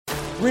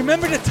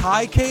Remember the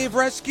Thai cave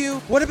rescue?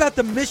 What about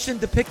the mission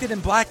depicted in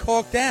Black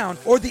Hawk Down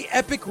or the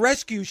epic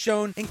rescue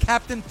shown in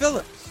Captain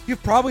Phillips?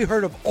 You've probably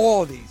heard of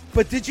all of these,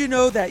 but did you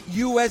know that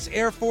U.S.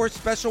 Air Force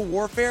Special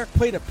Warfare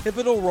played a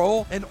pivotal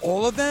role in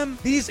all of them?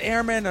 These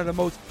airmen are the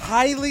most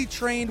highly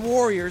trained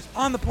warriors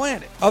on the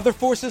planet. Other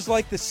forces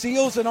like the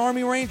SEALs and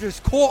Army Rangers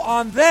call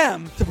on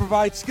them to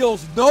provide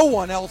skills no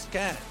one else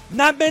can.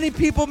 Not many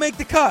people make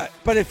the cut,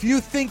 but if you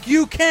think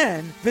you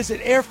can,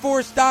 visit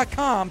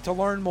airforce.com to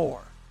learn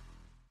more.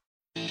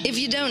 If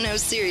you don't know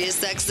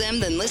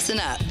SiriusXM, then listen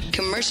up.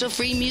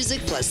 Commercial-free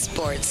music plus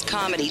sports,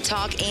 comedy,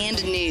 talk,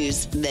 and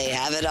news. They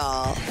have it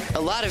all.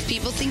 A lot of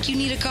people think you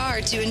need a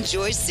car to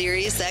enjoy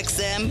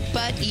SiriusXM,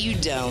 but you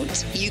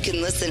don't. You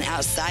can listen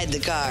outside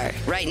the car.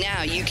 Right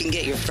now, you can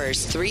get your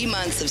first 3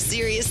 months of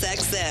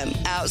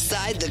SiriusXM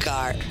outside the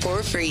car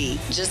for free.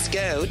 Just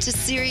go to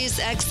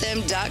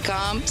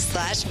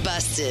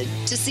SiriusXM.com/busted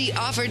to see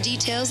offer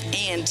details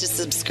and to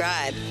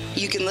subscribe.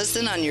 You can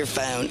listen on your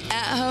phone,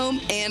 at home,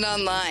 and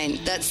online.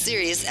 That's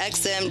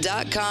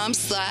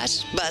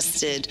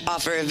SiriusXM.com/busted.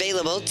 Offer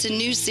available to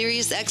new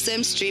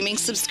SiriusXM streaming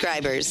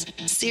subscribers.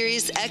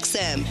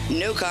 SiriusXM,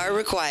 no car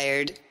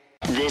required.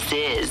 This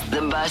is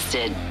the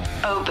Busted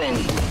Open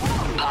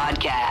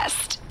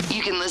Podcast.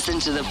 You can listen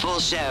to the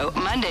full show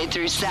Monday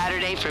through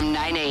Saturday from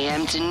 9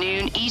 a.m. to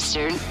noon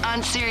Eastern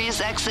on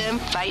SiriusXM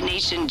Fight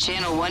Nation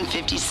Channel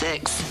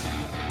 156.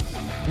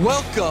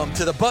 Welcome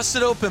to the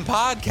Busted Open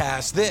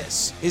Podcast.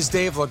 This is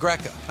Dave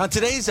LaGreca. On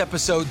today's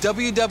episode,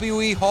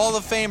 WWE Hall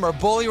of Famer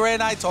Bully Ray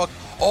and I talk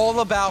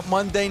all about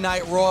Monday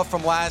Night Raw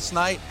from last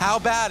night. How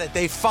about it?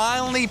 They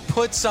finally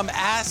put some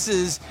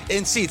asses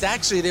in seats.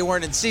 Actually, they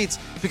weren't in seats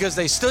because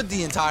they stood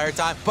the entire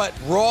time, but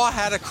Raw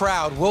had a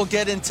crowd. We'll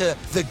get into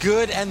the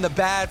good and the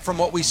bad from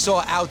what we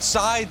saw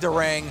outside the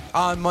ring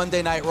on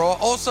Monday Night Raw.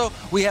 Also,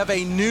 we have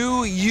a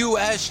new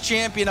U.S.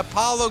 champion,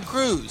 Apollo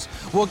Crews.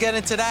 We'll get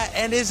into that.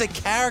 And is a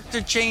character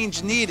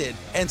change needed?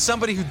 And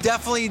somebody who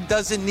definitely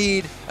doesn't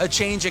need a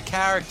change of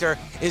character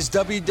is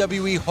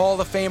WWE Hall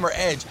of Famer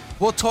Edge.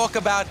 We'll talk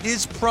about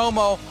his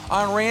promo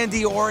on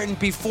Randy Orton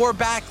before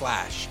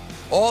Backlash.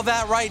 All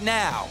that right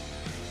now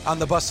on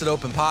the Busted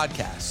Open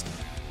Podcast.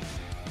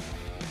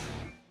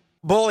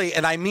 Bully,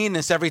 and I mean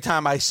this every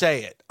time I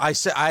say it.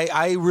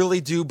 I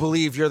really do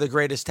believe you're the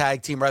greatest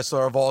tag team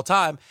wrestler of all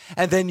time.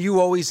 And then you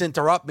always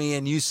interrupt me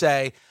and you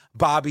say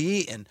Bobby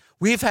Eaton.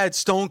 We've had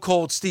Stone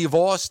Cold Steve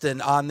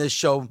Austin on this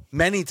show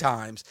many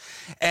times.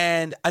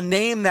 And a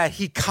name that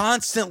he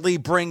constantly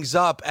brings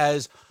up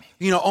as,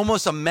 you know,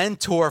 almost a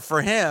mentor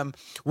for him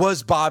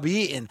was Bobby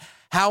Eaton.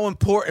 How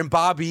important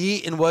Bobby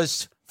Eaton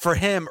was for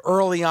him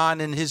early on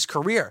in his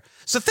career.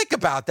 So think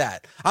about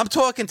that. I'm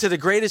talking to the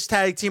greatest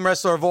tag team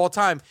wrestler of all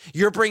time.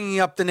 You're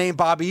bringing up the name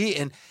Bobby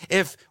Eaton.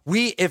 If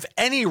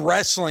any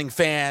wrestling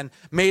fan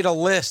made a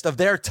list of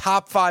their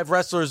top 5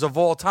 wrestlers of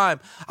all time,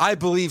 I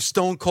believe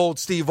Stone Cold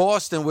Steve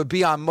Austin would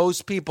be on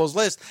most people's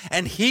list.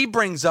 And he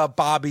brings up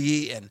Bobby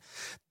Eaton.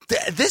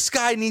 This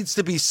guy needs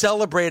to be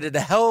celebrated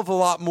a hell of a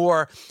lot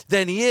more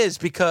than he is,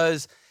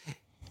 because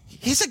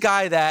he's a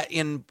guy that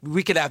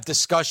we could have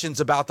discussions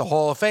about the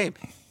Hall of Fame.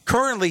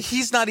 Currently,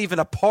 he's not even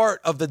a part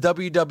of the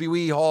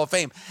WWE Hall of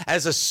Fame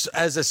as a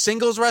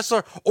singles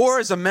wrestler or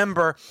as a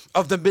member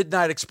of the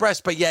Midnight Express,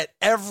 but yet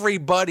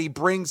everybody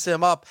brings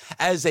him up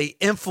as a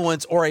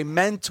influence or a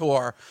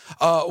mentor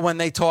when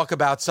they talk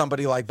about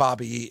somebody like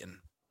Bobby Eaton.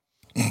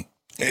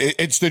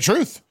 It's the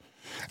truth.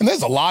 And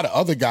there's a lot of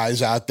other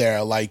guys out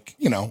there like,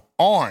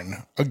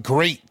 Arn, a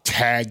great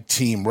tag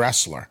team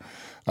wrestler.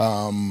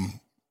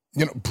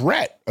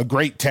 Brett, a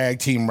great tag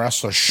team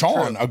wrestler.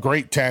 Shawn, a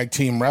great tag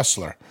team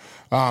wrestler.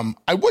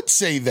 I would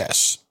say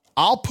this.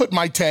 I'll put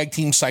my tag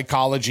team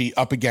psychology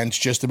up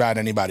against just about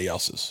anybody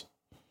else's.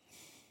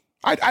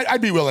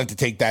 I'd be willing to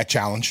take that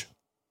challenge.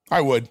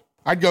 I would.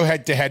 I'd go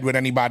head to head with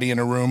anybody in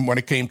a room when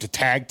it came to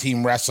tag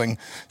team wrestling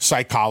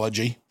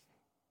psychology.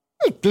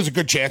 There's a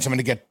good chance I'm going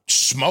to get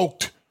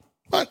smoked,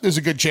 but there's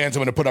a good chance I'm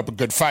going to put up a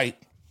good fight.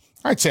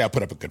 I'd say I'll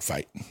put up a good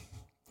fight.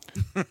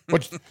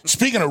 But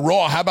speaking of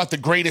Raw, how about the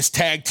greatest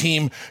tag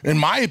team, in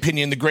my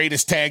opinion, the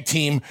greatest tag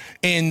team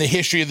in the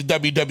history of the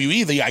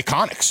WWE, the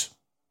Iconics?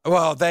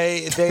 Well,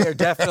 they are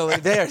definitely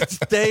they're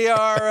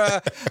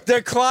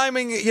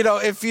climbing.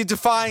 If you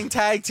define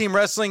tag team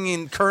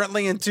wrestling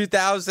currently in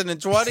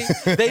 2020,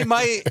 they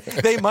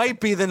might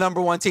be the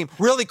number one team.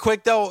 Really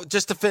quick though,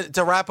 just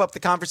to wrap up the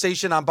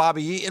conversation on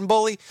Bobby Eaton,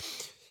 Bully,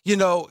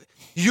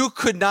 you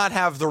could not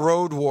have the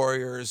Road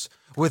Warriors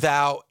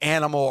without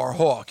Animal or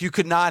Hawk. You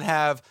could not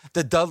have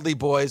the Dudley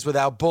Boys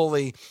without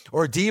Bully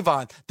or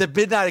Devon. The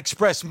Midnight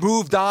Express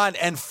moved on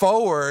and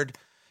forward,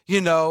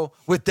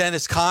 with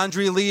Dennis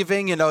Condrey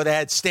leaving. They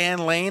had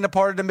Stan Lane, a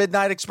part of the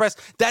Midnight Express.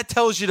 That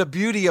tells you the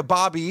beauty of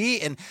Bobby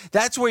Eaton.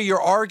 That's where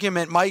your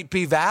argument might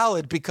be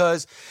valid,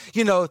 because,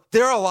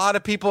 there are a lot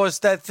of people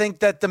that think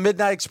that the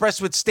Midnight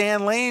Express with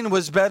Stan Lane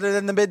was better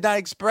than the Midnight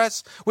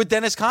Express with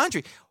Dennis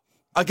Condrey.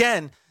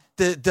 Again,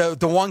 the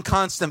one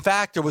constant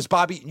factor was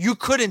Bobby. You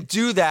couldn't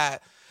do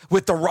that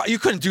with you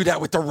couldn't do that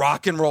with the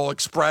Rock and Roll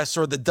Express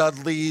or the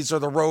Dudleys or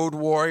the Road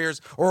Warriors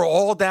or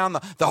all down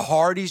the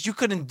Hardys. You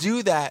couldn't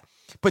do that,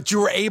 but you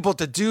were able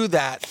to do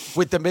that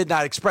with the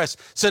Midnight Express.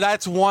 So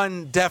that's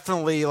one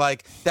definitely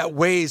like that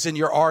weighs in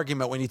your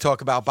argument when you talk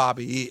about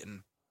Bobby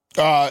Eaton.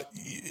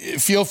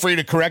 Feel free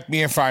to correct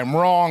me if I'm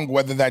wrong,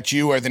 whether that's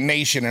you or the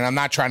nation, and I'm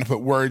not trying to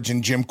put words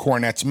in Jim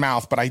Cornette's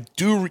mouth, but I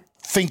do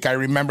think I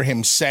remember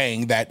him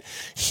saying that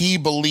he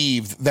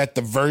believed that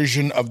the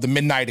version of the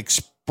Midnight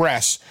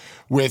Express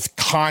with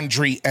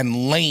Condrey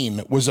and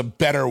Lane was a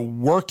better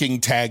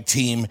working tag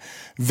team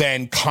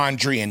than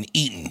Condrey and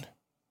Eaton.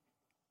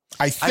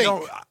 I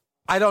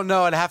don't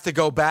know. I'd have to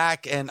go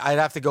back.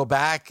 I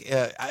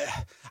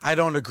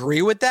don't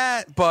agree with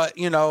that, but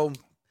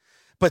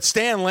but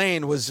Stan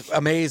Lane was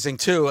amazing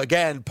too.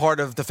 Again, part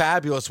of the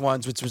Fabulous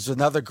Ones, which was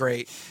another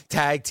great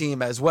tag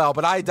team as well.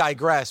 But I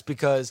digress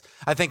because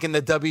I think in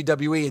the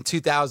WWE in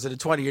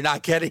 2020, you're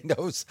not getting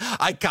those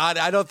iconic.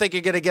 I don't think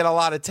you're going to get a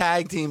lot of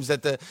tag teams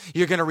that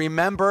you're going to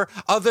remember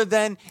other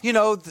than,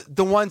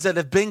 the ones that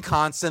have been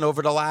constant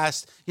over the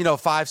last,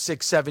 5,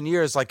 6, 7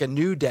 years, like a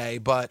New Day.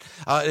 But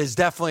it is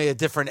definitely a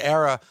different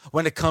era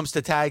when it comes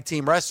to tag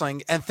team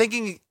wrestling. And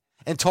thinking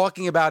and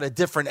talking about a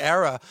different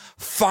era,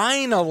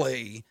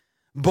 finally,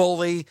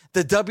 Bully,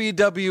 the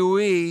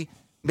WWE,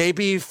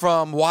 maybe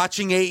from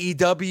watching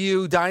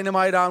AEW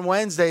Dynamite on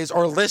Wednesdays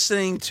or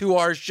listening to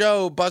our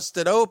show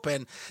Busted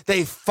Open,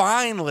 they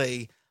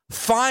finally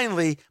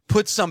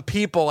put some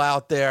people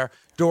out there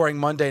during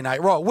Monday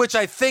Night Raw, which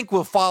I think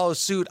will follow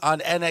suit on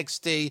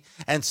NXT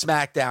and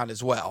SmackDown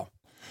as well.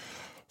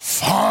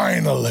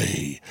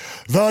 Finally,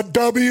 the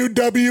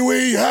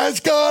WWE has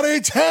got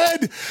its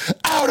head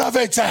out of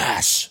its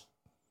ass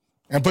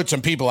and put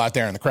some people out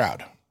there in the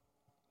crowd.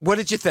 What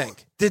did you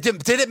think? Did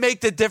it make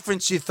the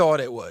difference you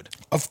thought it would?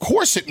 Of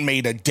course it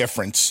made a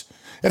difference.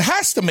 It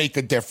has to make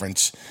a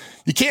difference.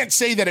 You can't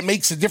say that it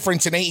makes a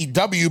difference in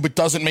AEW but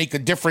doesn't make a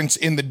difference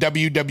in the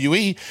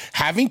WWE.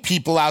 Having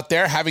people out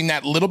there, having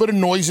that little bit of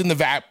noise in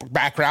the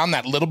background,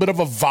 that little bit of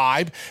a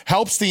vibe,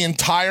 helps the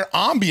entire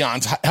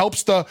ambiance,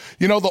 helps the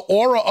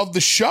aura of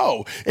the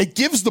show. It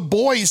gives the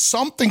boys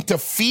something to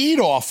feed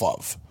off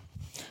of.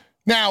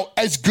 Now,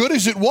 as good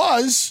as it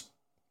was,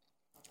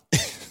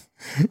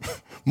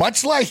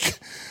 much like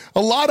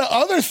a lot of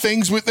other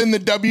things within the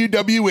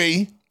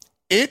WWE,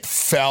 it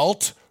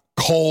felt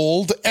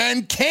cold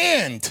and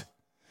canned.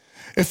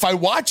 If I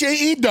watch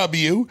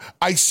AEW,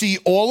 I see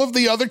all of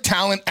the other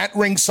talent at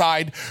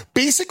ringside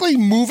basically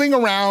moving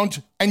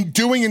around and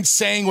doing and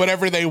saying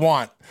whatever they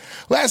want.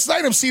 Last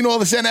night, I'm seeing all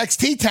this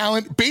NXT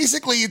talent.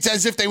 Basically, it's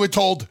as if they were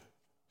told,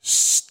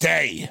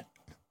 stay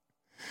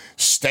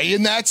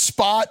in that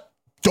spot.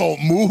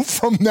 Don't move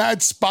from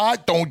that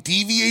spot. Don't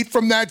deviate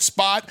from that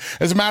spot.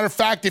 As a matter of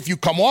fact, if you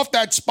come off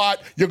that spot,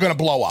 you're going to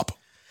blow up.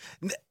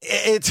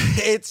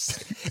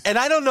 It's and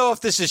I don't know if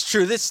this is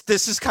true. This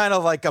is kind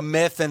of like a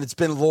myth, and it's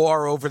been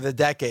lore over the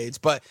decades.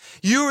 But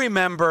you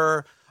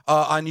remember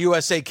on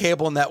USA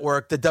Cable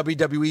Network the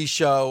WWE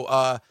show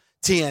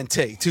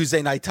TNT,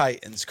 Tuesday Night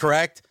Titans,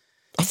 correct?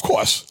 Of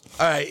course.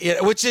 All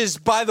right, which is,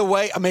 by the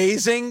way,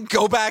 amazing.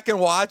 Go back and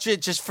watch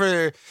it just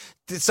for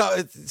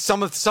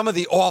some of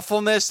the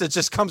awfulness that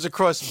just comes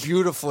across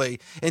beautifully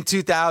in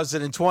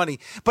 2020.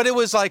 But it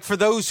was like, for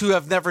those who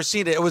have never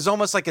seen it, it was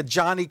almost like a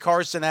Johnny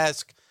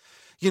Carson-esque,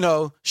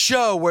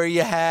 show where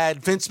you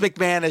had Vince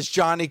McMahon as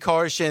Johnny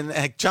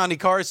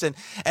Carson,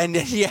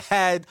 and you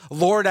had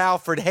Lord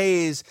Alfred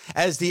Hayes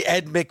as the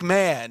Ed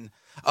McMahon,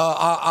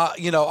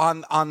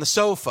 on the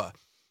sofa.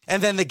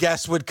 And then the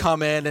guests would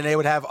come in and they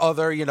would have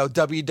other,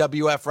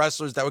 WWF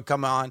wrestlers that would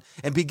come on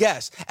and be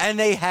guests. And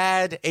they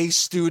had a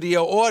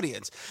studio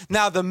audience.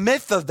 Now, the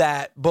myth of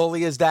that,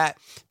 Bully, is that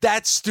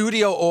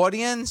studio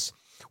audience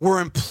were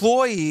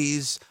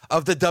employees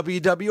of the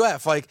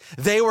WWF. Like,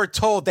 they were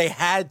told they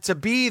had to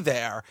be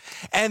there.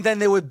 And then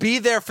they would be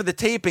there for the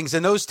tapings.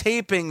 And those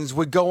tapings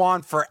would go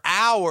on for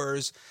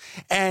hours.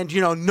 And,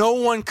 no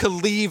one could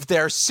leave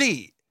their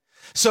seat.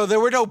 So there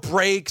were no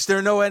breaks, there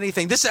were no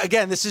anything. This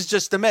is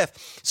just a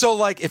myth. So,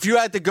 like, if you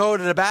had to go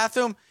to the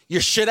bathroom,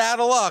 you're shit out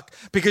of luck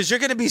because you're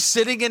going to be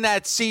sitting in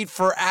that seat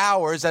for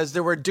hours as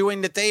they were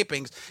doing the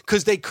tapings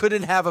because they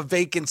couldn't have a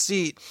vacant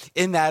seat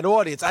in that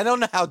audience. I don't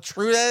know how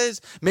true that is.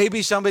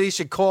 Maybe somebody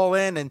should call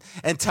in and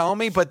tell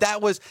me, but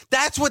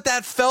that's what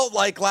that felt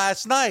like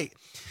last night.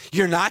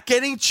 You're not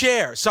getting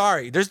chairs.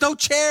 Sorry, there's no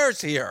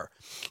chairs here.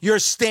 You're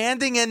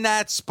standing in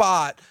that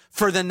spot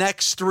for the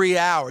next 3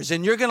 hours,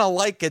 and you're going to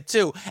like it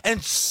too.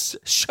 And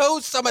show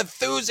some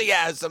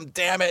enthusiasm,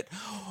 damn it,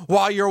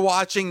 while you're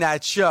watching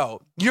that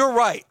show. You're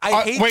right.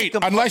 Wait,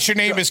 unless your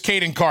name is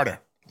Caden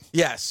Carter.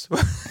 Yes.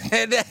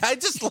 And I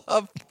just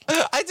love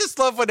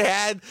when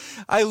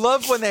I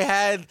love when they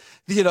had,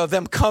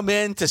 them come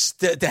in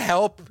to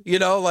help,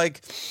 all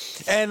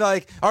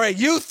right,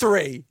 you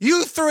three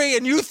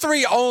and you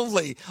three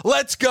only.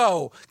 Let's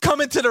go.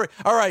 Come into the,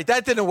 all right,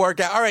 that didn't work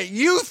out. All right,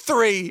 you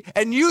three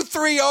and you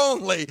three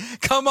only.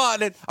 Come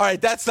on. And all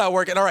right, that's not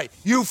working. All right,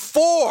 you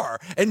four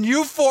and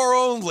you four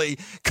only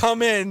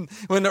come in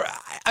when they're,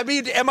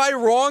 am I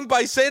wrong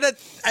by saying that?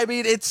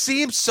 It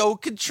seems so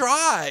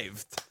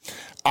contrived.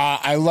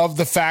 I love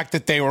the fact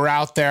that they were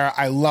out there.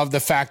 I love the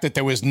fact that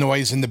there was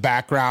noise in the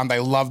background. I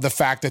love the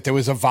fact that there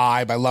was a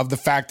vibe. I love the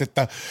fact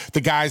that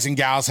the guys and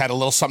gals had a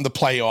little something to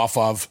play off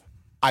of.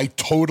 I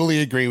totally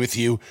agree with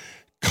you.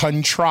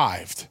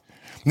 Contrived.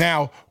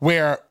 Now,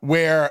 where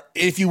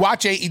if you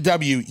watch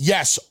AEW,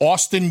 yes,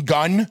 Austin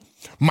Gunn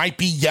might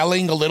be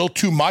yelling a little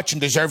too much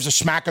and deserves a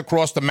smack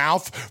across the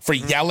mouth for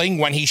yelling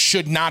when he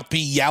should not be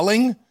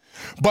yelling.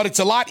 But it's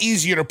a lot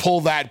easier to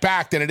pull that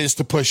back than it is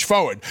to push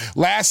forward.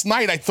 Last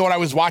night, I thought I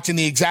was watching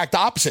the exact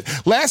opposite.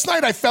 Last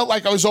night, I felt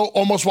like I was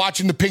almost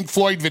watching the Pink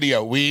Floyd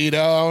video. We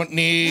don't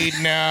need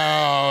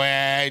no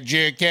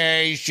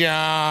education.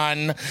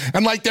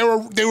 And like they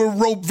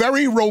were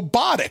very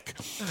robotic.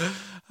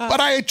 But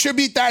I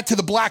attribute that to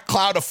the black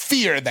cloud of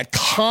fear that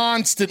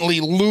constantly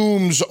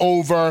looms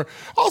over,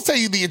 I'll tell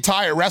you, the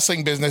entire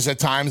wrestling business at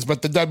times,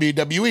 but the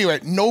WWE,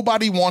 where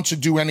nobody wants to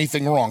do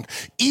anything wrong.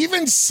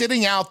 Even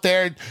sitting out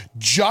there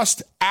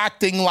just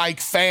acting like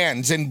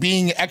fans and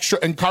being extra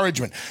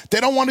encouragement.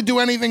 They don't want to do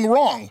anything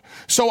wrong.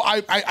 So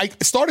I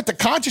started to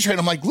concentrate.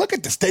 I'm like, look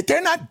at this.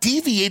 They're not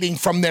deviating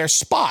from their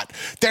spot.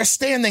 They're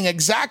standing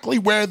exactly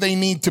where they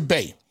need to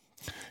be.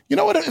 You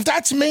know what? If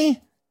that's me,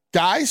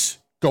 guys,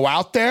 go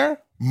out there.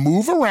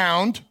 Move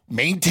around,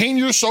 maintain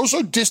your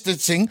social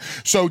distancing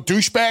so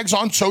douchebags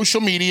on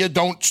social media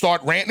don't start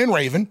ranting and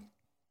raving,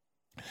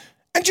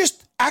 and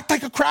just act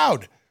like a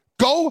crowd.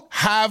 Go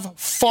have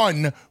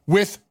fun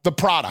with the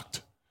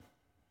product.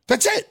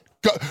 That's it.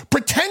 Go,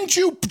 pretend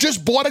you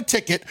just bought a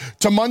ticket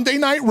to Monday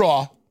Night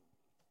Raw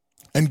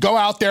and go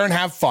out there and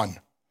have fun.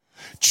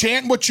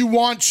 Chant what you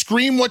want,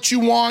 scream what you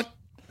want.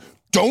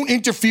 Don't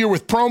interfere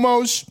with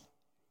promos.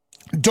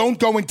 Don't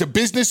go into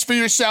business for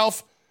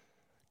yourself.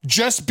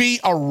 Just be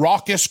a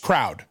raucous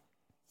crowd.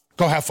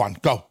 Go have fun.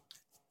 Go.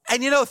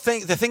 And the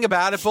thing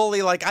about it,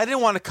 Bully, I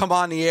didn't want to come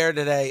on the air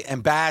today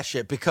and bash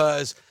it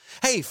because,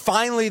 hey,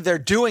 finally they're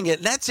doing it.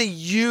 And that's a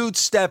huge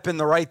step in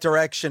the right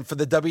direction for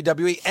the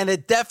WWE. And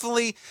it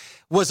definitely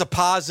was a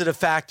positive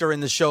factor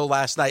in the show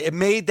last night. It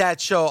made that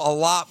show a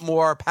lot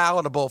more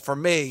palatable for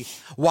me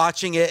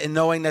watching it and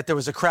knowing that there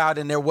was a crowd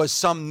and there was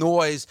some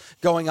noise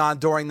going on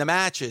during the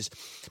matches.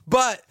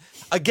 But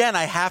again,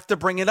 I have to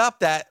bring it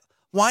up that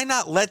why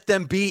not let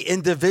them be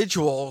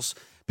individuals?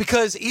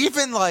 Because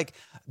even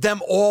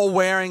them all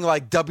wearing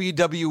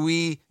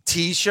WWE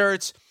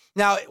t-shirts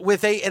now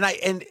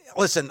and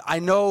listen, I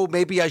know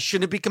maybe I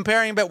shouldn't be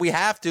comparing, but we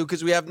have to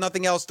because we have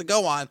nothing else to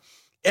go on.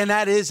 And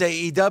that is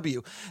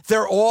AEW.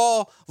 They're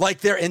all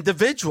they're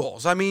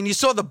individuals. You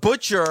saw the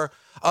Butcher,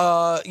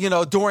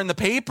 during the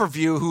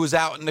pay-per-view who was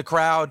out in the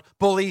crowd,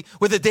 Bully,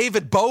 with a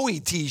David Bowie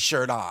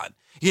t-shirt on.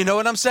 You know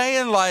what I'm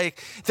saying?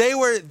 They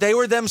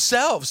were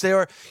themselves. They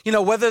were,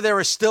 whether they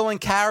were still in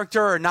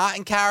character or not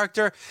in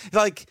character.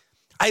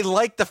 I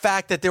like the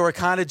fact that they were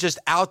kind of just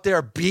out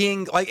there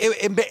being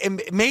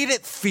it made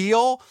it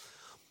feel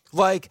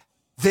like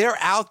they're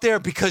out there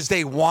because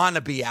they want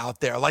to be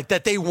out there,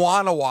 that they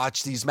want to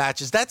watch these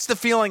matches. That's the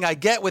feeling I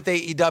get with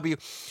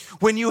AEW.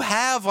 When you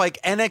have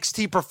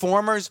NXT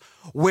performers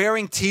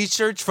wearing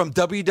t-shirts from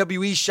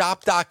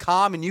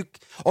WWEshop.com and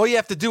all you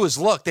have to do is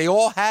look, they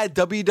all had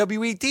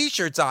WWE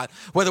t-shirts on,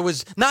 whether it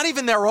was not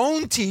even their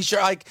own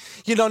t-shirt,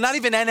 not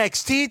even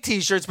NXT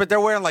t-shirts, but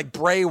they're wearing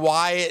Bray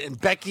Wyatt and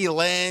Becky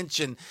Lynch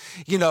and,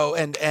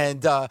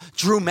 and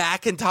Drew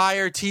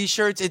McIntyre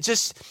t-shirts.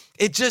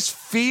 It just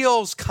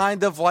feels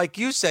kind of like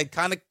you said,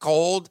 kind of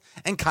cold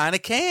and kind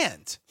of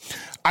canned.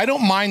 I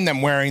don't mind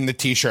them wearing the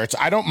t-shirts.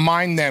 I don't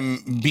mind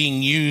them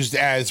being used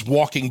as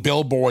walking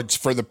billboards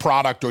for the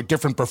product or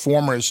different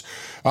performers.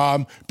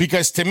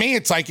 Because to me,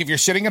 it's if you're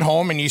sitting at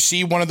home and you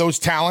see one of those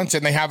talents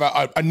and they have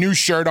a new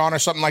shirt on or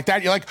something like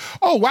that, you're like,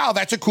 oh, wow,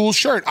 that's a cool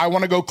shirt. I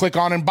want to go click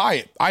on and buy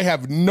it. I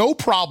have no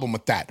problem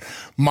with that.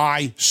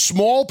 My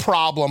small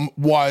problem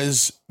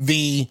was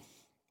it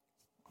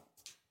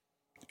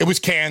was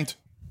canned.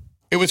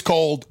 It was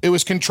cold. It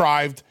was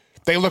contrived.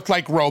 They looked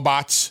like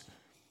robots.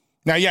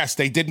 Now, yes,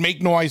 they did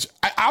make noise.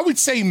 I would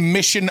say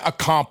mission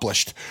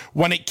accomplished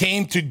when it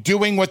came to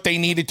doing what they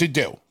needed to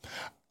do.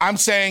 I'm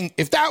saying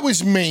if that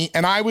was me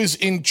and I was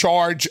in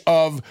charge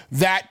of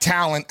that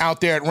talent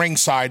out there at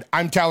ringside,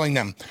 I'm telling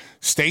them,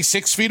 stay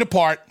 6 feet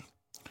apart.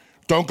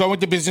 Don't go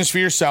into business for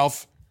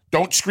yourself.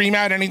 Don't scream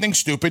out anything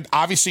stupid.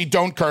 Obviously,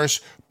 don't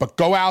curse, but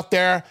go out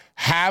there,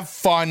 have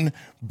fun,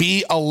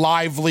 be a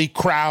lively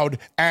crowd,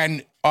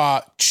 and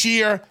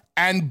cheer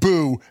and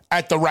boo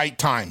at the right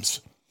times.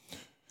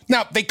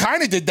 Now, they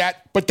kind of did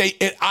that, but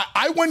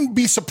I wouldn't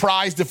be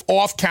surprised if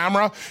off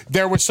camera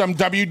there was some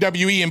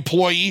WWE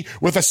employee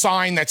with a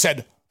sign that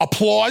said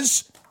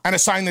applause and a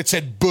sign that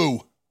said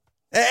boo.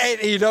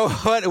 And you know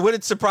what? It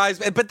wouldn't surprise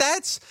me. But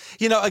that's,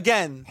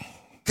 again,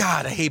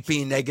 God, I hate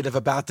being negative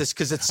about this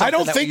because it's something I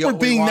don't think we're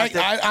being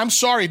negative. I'm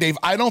sorry, Dave.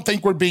 I don't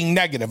think we're being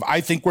negative.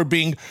 I think we're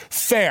being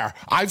fair.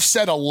 I've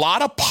said a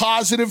lot of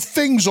positive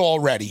things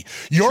already.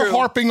 You're True.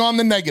 harping on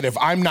the negative.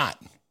 I'm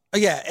not.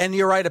 Yeah, and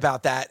you're right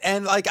about that.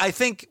 And I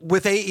think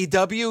with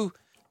AEW,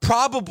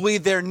 probably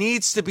there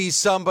needs to be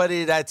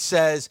somebody that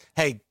says,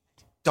 hey,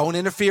 don't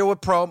interfere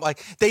with promo.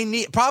 Like they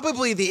need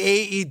probably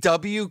the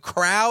AEW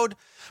crowd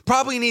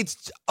probably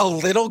needs a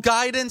little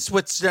guidance,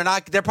 which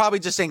they're probably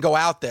just saying go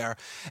out there.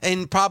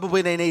 And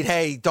probably they need,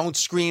 hey, don't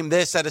scream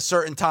this at a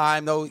certain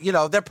time. Though,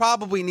 they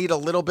probably need a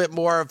little bit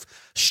more of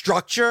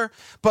structure.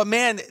 But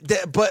man,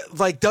 but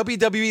like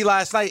WWE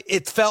last night,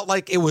 it felt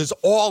like it was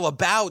all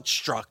about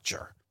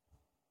structure.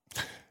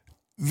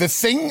 The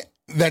thing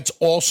that's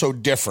also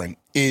different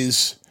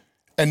is,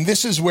 and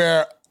this is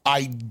where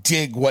I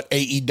dig what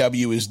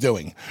AEW is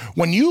doing.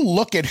 When you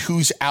look at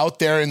who's out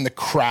there in the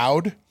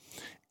crowd,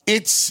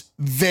 it's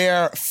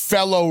their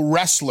fellow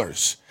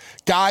wrestlers,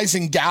 guys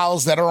and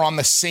gals that are on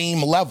the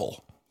same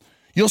level.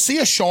 You'll see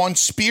a Shawn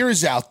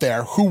Spears out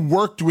there who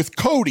worked with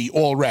Cody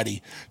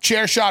already.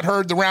 Chairshot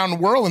heard around the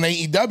world in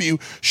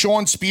AEW.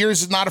 Shawn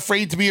Spears is not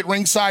afraid to be at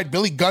ringside.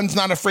 Billy Gunn's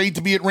not afraid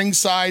to be at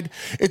ringside.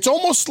 It's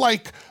almost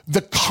like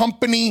the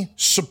company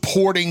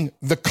supporting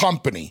the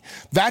company.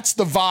 That's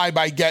the vibe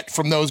I get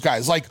from those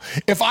guys. Like,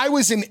 if I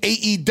was an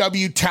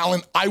AEW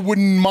talent, I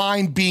wouldn't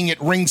mind being at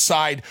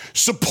ringside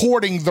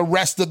supporting the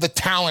rest of the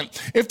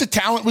talent. If the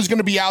talent was going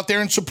to be out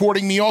there and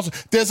supporting me also,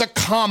 there's a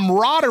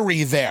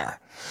camaraderie there.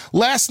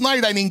 Last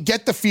night, I didn't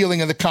get the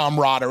feeling of the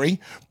camaraderie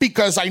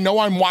because I know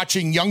I'm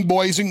watching young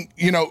boys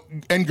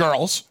and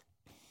girls.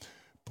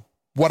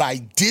 What I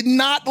did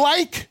not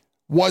like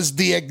was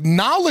the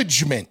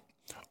acknowledgement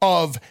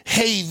of,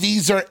 hey,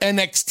 these are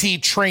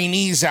NXT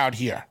trainees out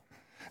here.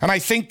 And I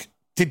think,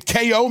 did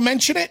KO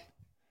mention it?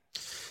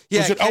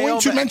 Yeah, was it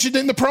Owens who mentioned it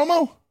in the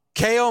promo?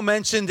 KO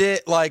mentioned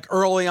it like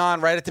early on,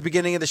 right at the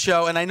beginning of the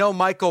show. And I know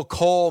Michael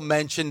Cole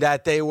mentioned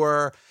that they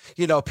were,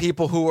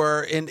 people who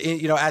were in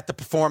at the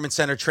Performance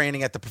Center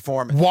training at the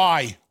Performance.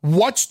 Why?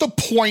 What's the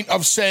point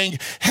of saying,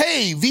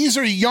 hey, these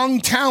are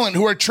young talent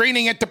who are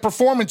training at the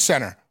Performance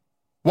Center?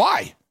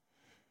 Why?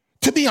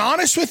 To be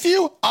honest with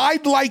you,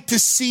 I'd like to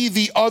see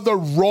the other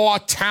raw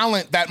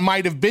talent that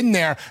might have been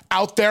there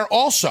out there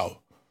also.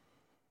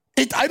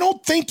 I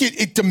don't think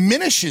it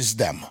diminishes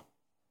them.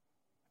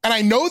 And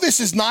I know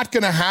this is not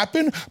going to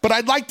happen, but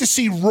I'd like to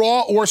see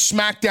Raw or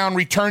SmackDown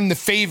return the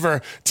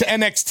favor to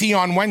NXT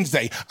on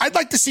Wednesday. I'd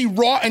like to see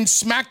Raw and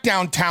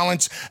SmackDown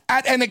talents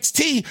at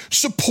NXT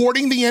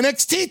supporting the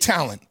NXT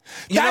talent.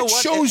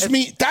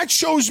 That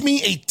shows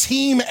me a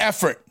team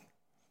effort.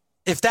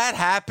 If that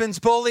happens,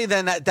 Bully,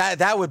 then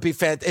that would be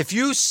fantastic. If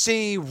you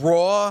see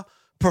Raw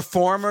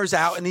performers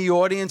out in the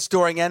audience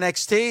during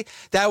NXT,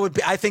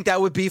 I think that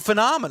would be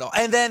phenomenal.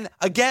 And then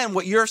again,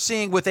 what you're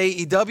seeing with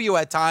AEW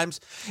at times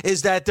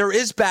is that there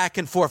is back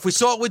and forth. We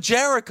saw it with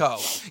Jericho,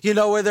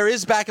 where there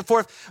is back and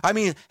forth. I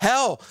mean,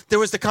 hell, there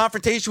was the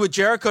confrontation with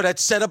Jericho that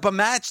set up a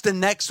match the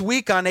next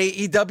week on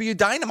AEW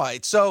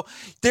Dynamite. So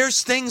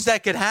there's things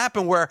that could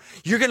happen where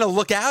you're going to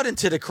look out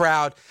into the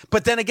crowd,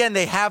 but then again,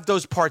 they have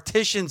those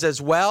partitions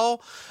as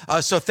well.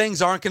 So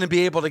things aren't going to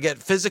be able to get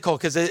physical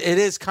because it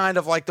is kind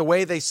of like the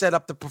way they set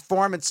up the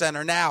Performance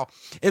Center now.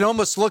 It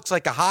almost looks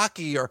like a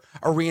hockey or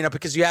arena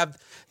because you have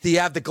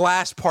the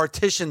glass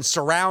partition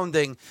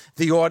surrounding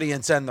the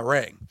audience and the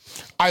ring.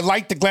 I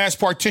like the glass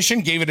partition,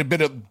 gave it a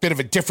bit of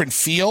a different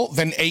feel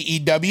than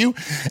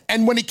AEW.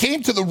 And when it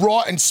came to the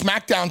Raw and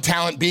SmackDown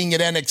talent being at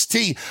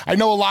NXT, I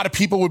know a lot of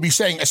people would be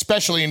saying,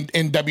 especially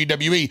in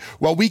WWE,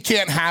 well, we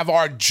can't have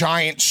our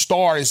giant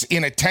stars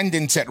in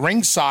attendance at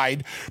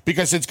ringside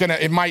because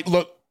it might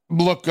look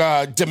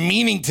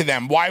demeaning to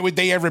them. Why would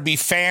they ever be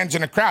fans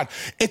in a crowd?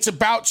 It's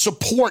about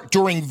support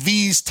during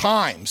these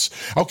times,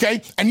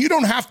 okay? And you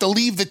don't have to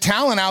leave the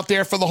talent out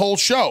there for the whole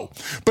show.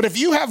 But if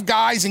you have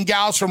guys and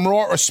gals from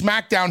Raw or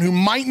SmackDown who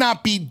might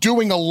not be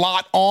doing a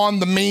lot on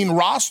the main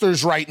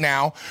rosters right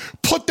now,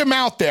 put them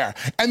out there.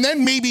 And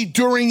then maybe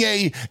during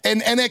an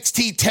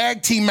NXT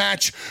tag team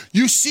match,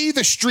 you see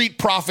the Street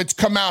Profits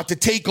come out to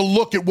take a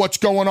look at what's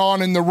going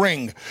on in the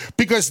ring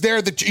because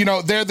they're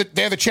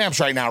the champs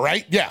right now,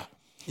 right? Yeah.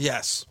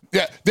 Yes.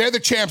 Yeah, they're the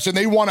champs, and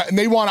they want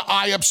to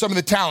eye up some of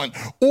the talent.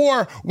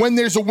 Or when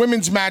there's a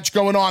women's match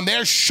going on,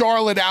 there's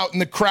Charlotte out in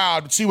the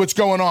crowd, see what's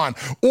going on.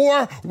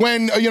 Or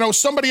when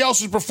somebody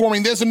else is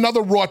performing, there's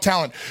another Raw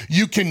talent.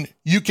 You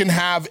can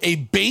have a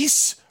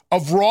base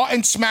of Raw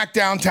and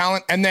SmackDown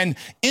talent, and then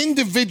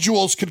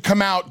individuals could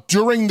come out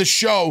during the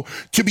show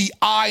to be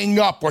eyeing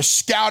up or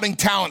scouting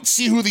talent,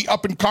 see who the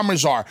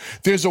up-and-comers are.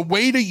 There's a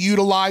way to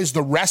utilize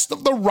the rest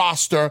of the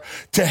roster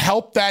to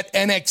help that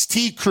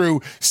NXT crew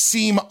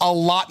seem a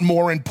lot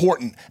more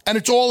important. And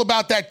it's all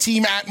about that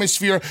team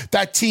atmosphere,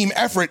 that team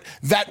effort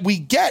that we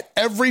get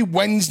every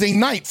Wednesday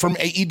night from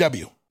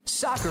AEW.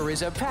 Soccer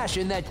is a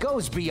passion that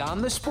goes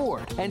beyond the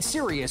sport, and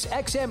Sirius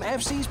XM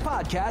FC's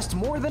podcast,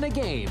 More Than a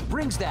Game,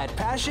 brings that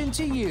passion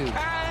to you.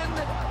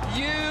 Can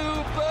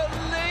you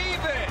believe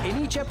it?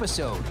 In each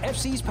episode,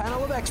 FC's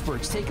panel of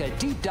experts take a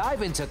deep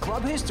dive into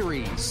club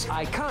histories,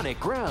 iconic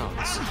grounds,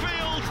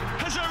 Anfield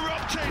has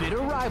erupted,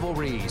 bitter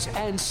rivalries,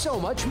 and so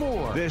much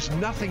more. There's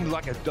nothing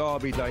like a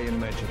derby day in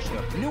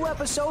Manchester. New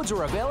episodes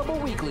are available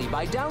weekly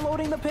by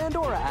downloading the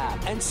Pandora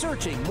app and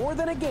searching More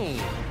Than a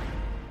Game.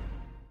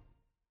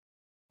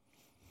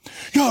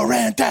 You're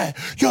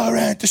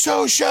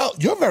antisocial.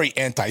 You're very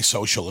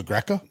antisocial,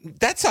 Agreka.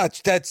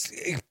 That's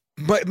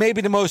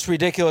maybe the most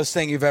ridiculous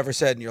thing you've ever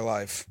said in your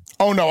life.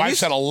 Oh, no, I've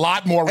said a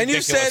lot more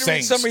ridiculous things. And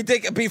you said some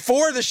ridiculous.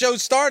 Before the show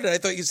started, I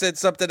thought you said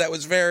something that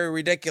was very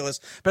ridiculous.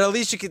 But at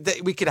least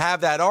we could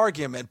have that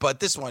argument. But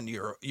this one,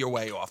 you're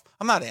way off.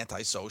 I'm not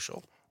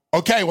antisocial.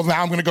 Okay, well,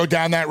 now I'm going to go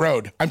down that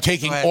road. I'm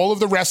taking all of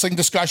the wrestling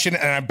discussion,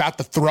 and I'm about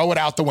to throw it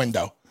out the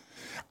window.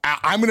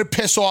 I'm going to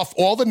piss off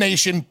all the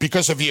nation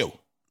because of you.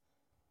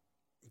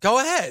 Go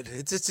ahead.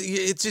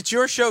 It's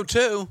your show,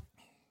 too.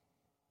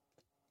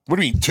 What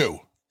do you mean, two?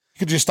 You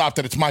could just stop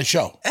that it's my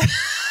show.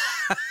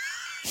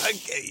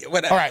 Okay,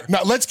 whatever. All right,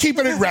 now let's keep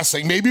it at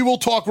wrestling. Maybe we'll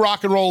talk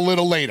rock and roll a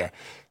little later.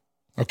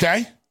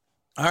 Okay?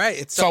 All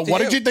right. So what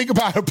did you think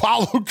about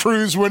Apollo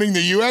Crews winning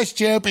the U.S.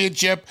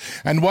 Championship,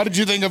 and what did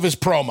you think of his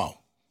promo?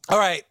 All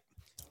right.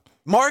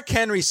 Mark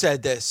Henry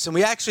said this, and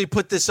we actually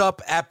put this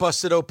up at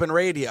Busted Open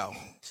Radio.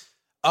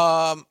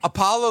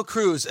 Apollo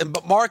Crews, and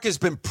Mark has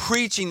been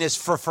preaching this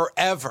for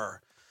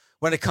forever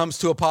when it comes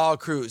to Apollo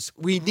Crews.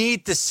 We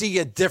need to see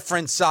a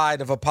different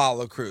side of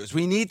Apollo Crews.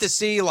 We need to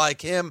see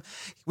like him.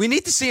 We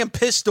need to see him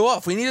pissed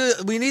off. We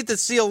need to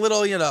see a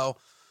little,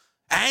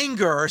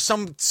 anger or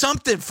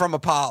something from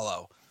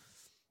Apollo.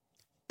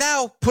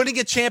 Now, putting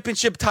a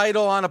championship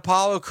title on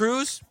Apollo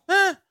Crews,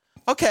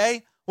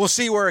 okay, we'll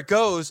see where it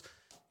goes.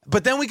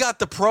 But then we got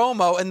the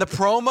promo, and the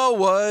promo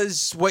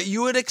was what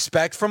you would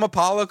expect from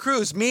Apollo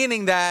Crews,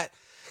 meaning that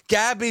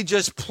Gabby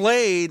just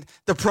played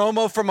the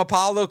promo from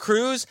Apollo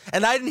Crews,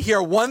 and I didn't hear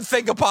one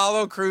thing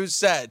Apollo Crews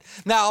said.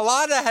 Now, a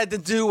lot of that had to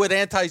do with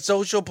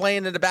antisocial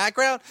playing in the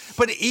background,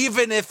 but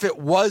even if it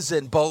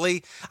wasn't,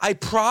 Bully, I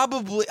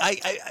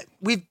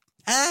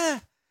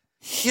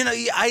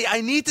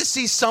need to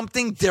see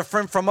something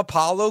different from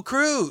Apollo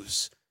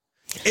Crews.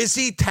 Is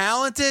he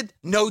talented?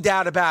 No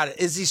doubt about it.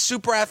 Is he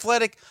super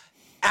athletic?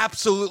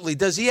 Absolutely.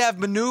 Does he have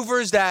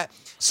maneuvers that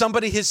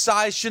somebody his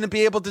size shouldn't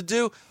be able to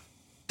do?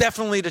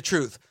 Definitely the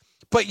truth.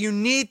 But you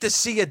need to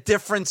see a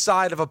different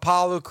side of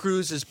Apollo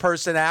Crews'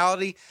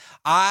 personality.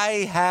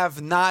 I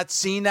have not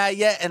seen that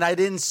yet, and I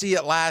didn't see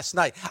it last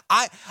night.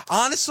 I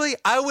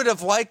would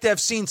have liked to have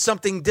seen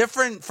something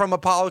different from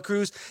Apollo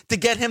Crews to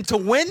get him to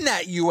win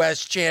that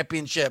U.S.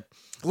 championship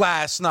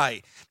last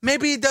night.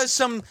 Maybe he does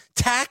some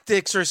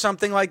tactics or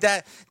something like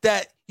that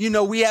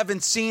we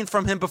haven't seen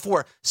from him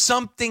before.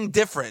 Something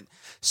different.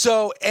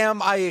 So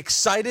am I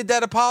excited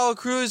that Apollo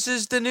Crews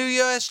is the new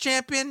U.S.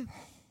 champion?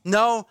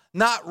 No,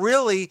 not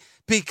really,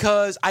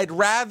 because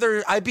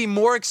I'd be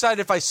more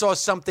excited if I saw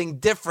something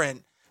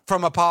different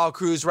from Apollo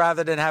Crews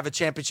rather than have a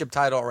championship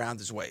title around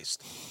his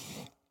waist.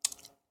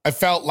 I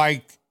felt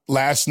like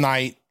last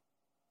night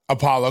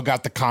Apollo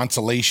got the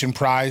consolation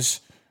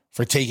prize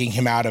for taking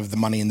him out of the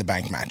Money in the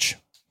Bank match.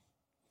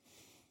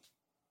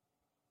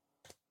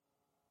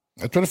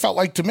 That's what it felt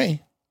like to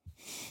me.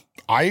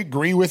 I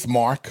agree with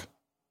Mark.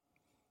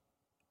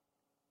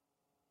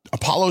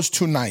 Apollo's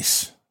too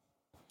nice.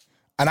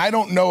 And I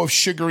don't know if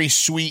sugary,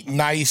 sweet,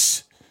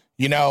 nice,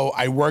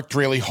 I worked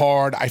really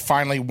hard. I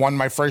finally won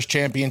my first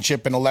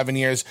championship in 11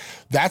 years.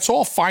 That's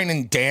all fine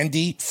and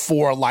dandy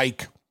for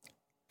like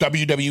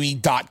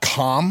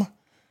WWE.com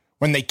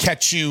when they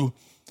catch you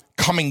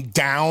coming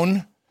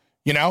down,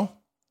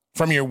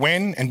 from your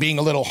win and being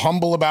a little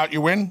humble about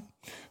your win.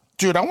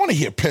 Dude, I want to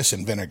hear piss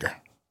and vinegar.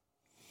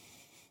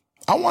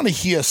 I want to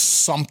hear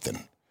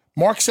something.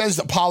 Mark says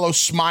Apollo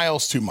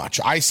smiles too much.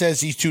 I say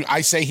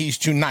he's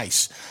too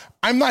nice.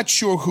 I'm not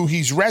sure who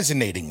he's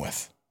resonating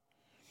with.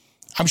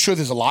 I'm sure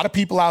there's a lot of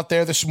people out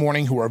there this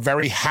morning who are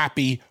very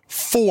happy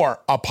for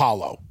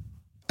Apollo.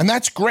 And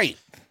that's great.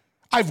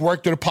 I've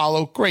worked at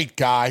Apollo, great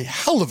guy,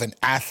 hell of an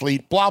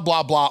athlete, blah,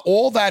 blah, blah,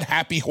 all that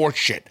happy horse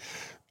shit.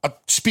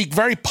 Speak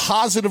very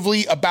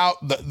positively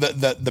about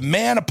the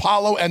man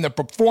Apollo and the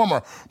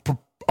performer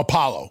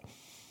Apollo.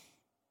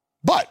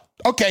 But,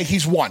 okay,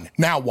 he's won.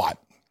 Now what?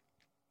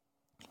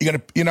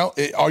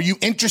 Are you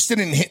interested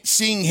in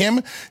seeing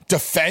him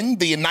defend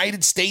the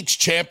United States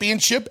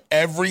Championship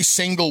every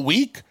single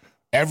week,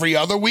 every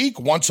other week,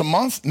 once a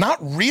month? Not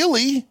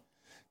really.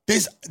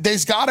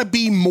 There's got to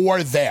be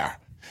more there.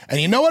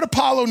 And you know what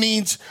Apollo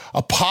needs?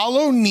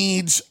 Apollo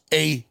needs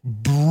a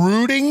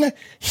brooding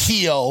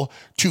heel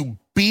to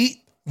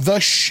beat the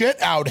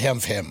shit out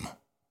of him.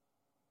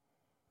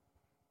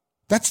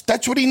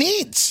 That's what he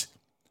needs.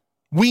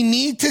 We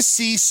need to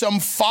see some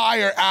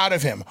fire out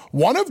of him.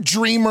 One of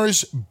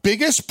Dreamer's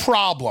biggest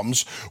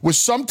problems was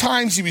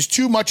sometimes he was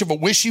too much of a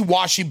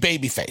wishy-washy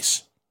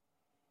babyface.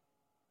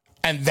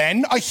 And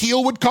then a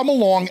heel would come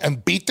along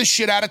and beat the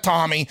shit out of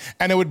Tommy,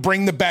 and it would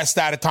bring the best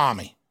out of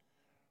Tommy.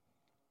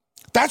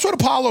 That's what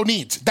Apollo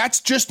needs.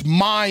 That's just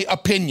my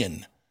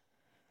opinion.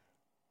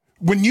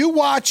 When you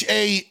watch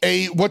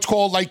a what's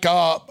called like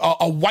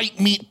a white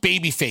meat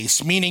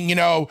babyface, meaning,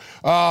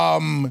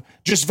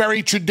 just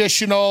very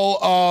traditional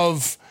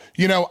of,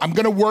 I'm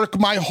going to work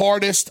my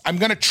hardest. I'm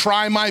going to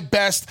try my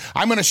best.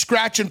 I'm going to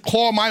scratch and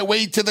claw my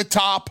way to the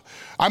top.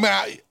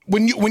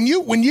 When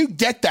you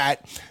get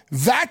that,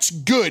 that's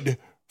good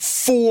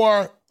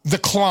for the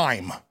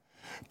climb,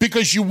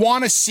 because you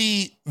want to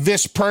see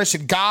this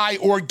person, guy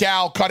or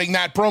gal, cutting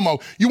that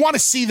promo. You want to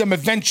see them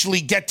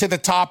eventually get to the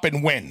top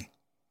and win.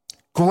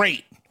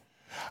 Great.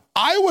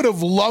 I would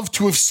have loved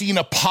to have seen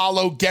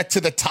Apollo get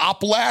to the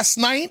top last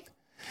night,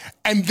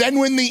 and then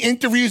when the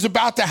interview's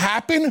about to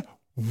happen,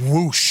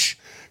 whoosh,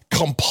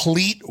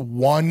 complete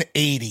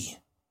 180.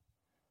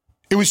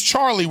 It was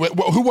Charlie.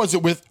 Who was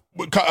it with?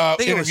 I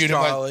think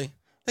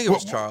it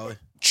was Charlie.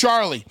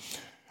 Charlie.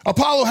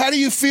 Apollo, how do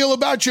you feel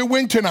about your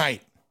win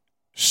tonight?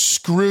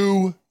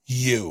 Screw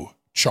you,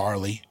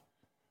 Charlie.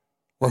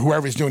 Or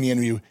whoever's doing the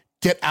interview.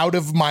 Get out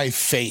of my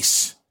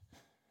face.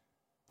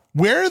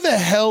 Where the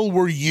hell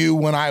were you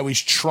when I was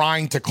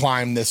trying to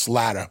climb this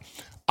ladder?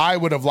 I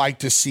would have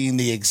liked to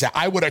seen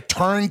I would have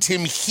turned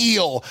him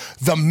heel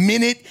the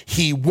minute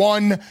he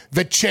won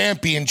the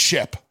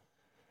championship.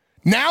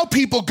 Now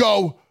people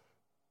go,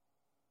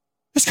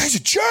 this guy's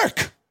a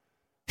jerk.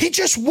 He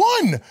just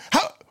won.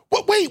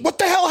 Wait, what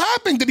the hell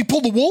happened? Did he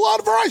pull the wool out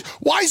of our eyes?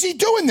 Why is he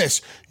doing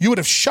this? You would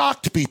have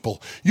shocked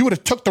people. You would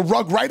have took the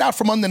rug right out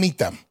from underneath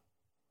them.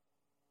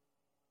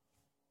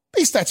 At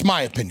least that's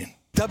my opinion.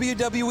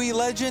 WWE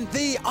legend,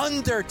 The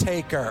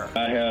Undertaker.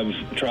 I have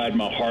tried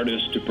my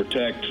hardest to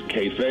protect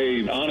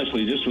kayfabe.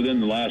 Honestly, just within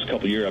the last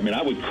couple of years,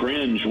 I would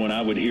cringe when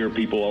I would hear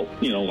people,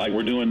 like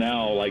we're doing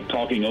now, like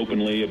talking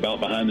openly about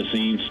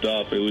behind-the-scenes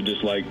stuff. It would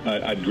just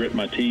I'd grit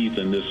my teeth,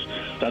 and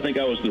I think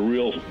I was the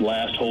real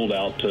last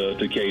holdout to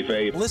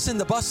kayfabe. Listen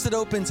to Busted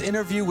Open's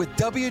interview with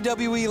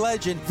WWE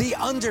legend, The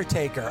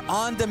Undertaker,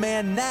 on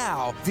demand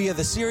now via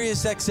the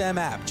SiriusXM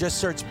app. Just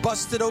search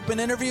Busted Open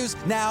interviews,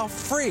 now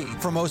free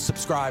for most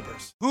subscribers.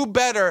 Who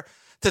better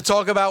to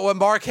talk about what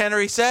Mark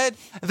Henry said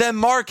than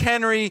Mark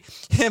Henry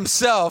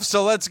himself?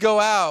 So let's go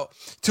out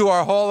to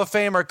our Hall of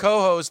Famer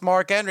co-host,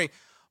 Mark Henry.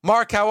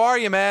 Mark, how are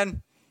you,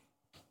 man?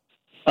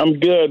 I'm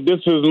good. This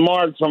is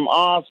Mark from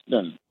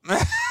Austin.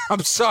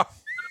 I'm sorry.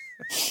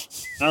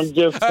 I'm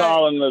just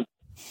calling to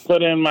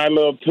put in my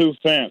little 2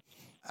 cents.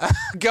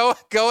 Go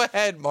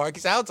ahead, Mark.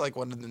 He sounds like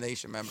one of the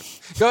Nation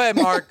members. Go ahead,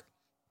 Mark.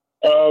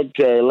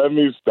 Okay, let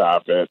me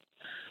stop it.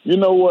 You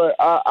know what?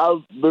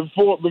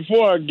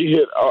 Before I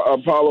hit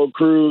Apollo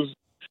Crews,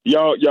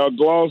 y'all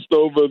glossed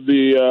over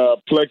the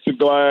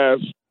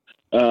plexiglass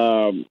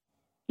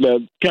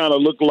that kind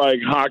of look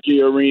like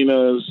hockey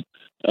arenas.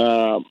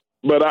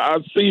 But I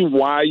see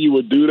why you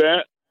would do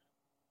that.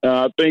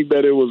 I think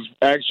that it was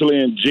actually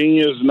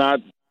ingenious,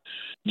 not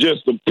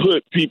just to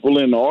put people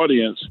in the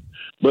audience,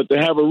 but to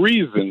have a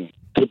reason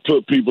to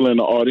put people in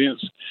the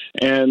audience,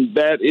 and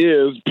that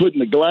is putting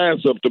the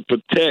glass up to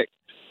protect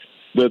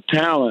the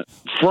talent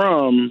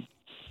from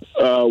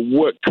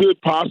what could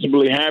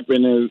possibly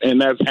happen, and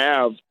that's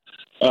have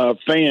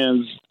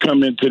fans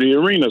come into the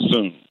arena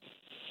soon.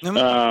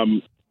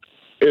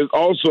 It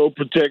also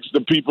protects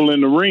the people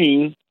in the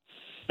ring.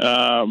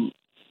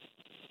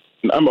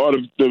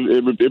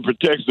 It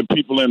protects the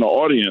people in the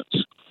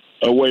audience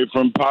away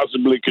from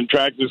possibly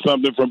contracting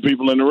something from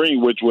people in the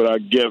ring, which would, I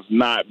guess,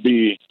 not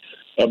be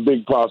a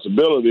big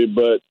possibility.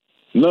 But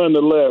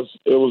nonetheless,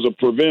 it was a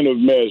preventive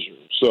measure.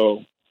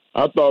 So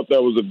I thought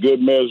that was a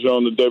good measure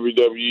on the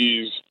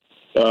WWE's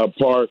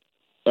part.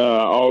 I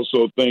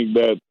also think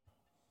that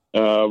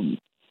the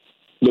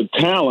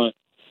talent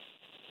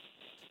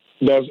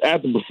that's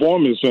at the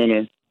Performance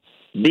Center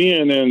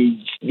being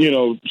in,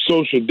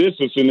 social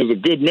distancing is a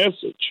good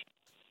message,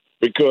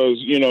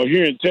 because,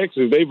 here in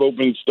Texas, they've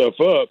opened stuff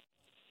up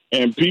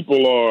and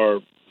people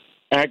are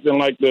acting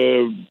like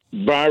the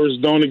virus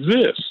don't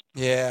exist.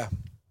 Yeah.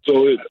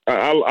 So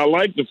I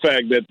like the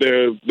fact that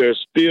they're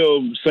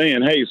still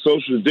saying, hey,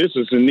 social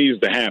distancing needs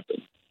to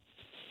happen.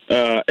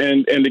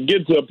 And to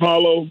get to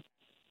Apollo,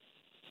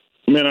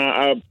 man,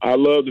 I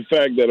love the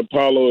fact that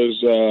Apollo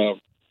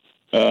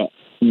has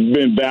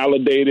been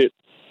validated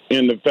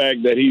in the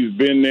fact that he's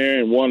been there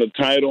and won a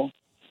title.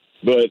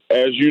 But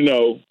as you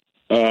know,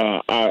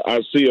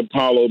 I see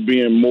Apollo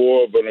being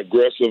more of an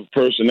aggressive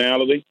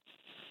personality.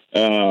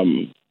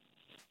 Even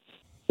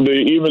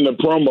the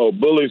promo,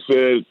 Bully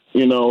said,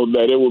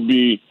 that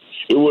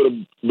it would have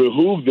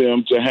behooved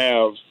them to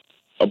have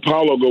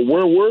Apollo go,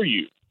 where were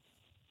you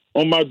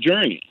on my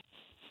journey?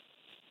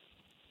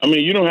 I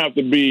mean, you don't have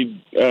to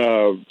be,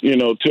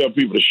 tell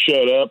people to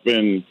shut up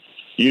and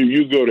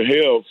you go to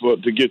hell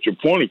to get your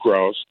point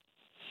across.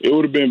 It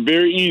would have been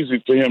very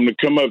easy for him to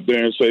come up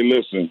there and say,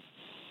 listen,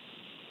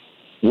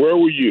 where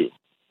were you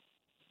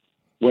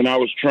when I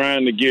was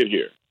trying to get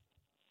here?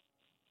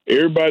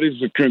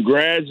 Everybody's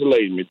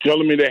congratulating me,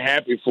 telling me they're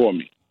happy for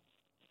me.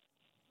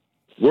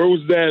 Where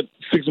was that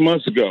 6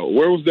 months ago?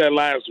 Where was that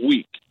last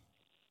week?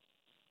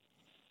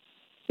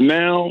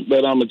 Now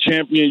that I'm a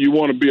champion, you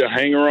want to be a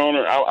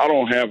hanger-oner? I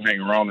don't have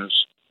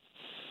hanger-oners.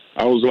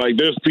 I was like,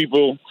 there's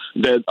people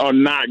that are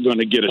not going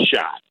to get a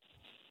shot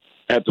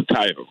at the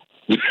title.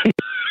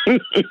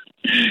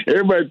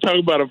 Everybody talk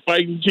about a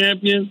fighting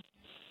champion.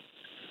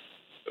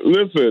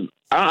 Listen,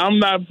 I'm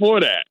not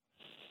for that.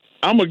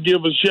 I'm going to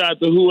give a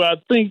shot to who I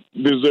think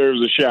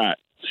deserves a shot.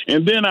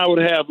 And then I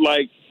would have,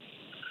 like,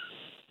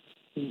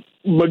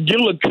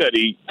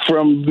 McGillicuddy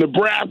from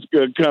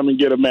Nebraska come and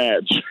get a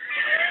match.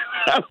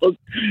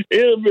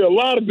 It'll be a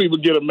lot of people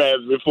get a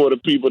match before the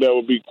people that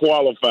will be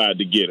qualified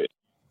to get it.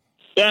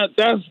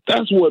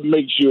 That's what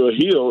makes you a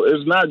heel.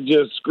 It's not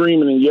just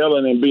screaming and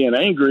yelling and being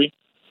angry.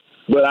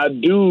 But I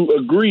do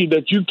agree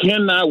that you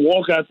cannot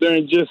walk out there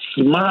and just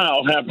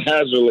smile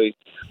haphazardly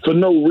for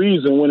no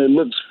reason when it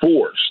looks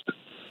forced.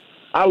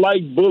 I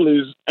like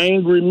Bully's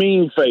angry,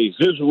 mean face.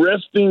 His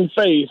resting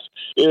face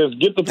is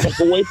get the fuck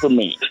away from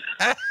me.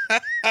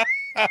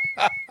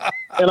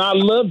 And I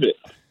love it.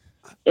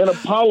 And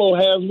Apollo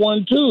has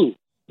one too,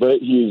 but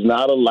he's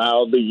not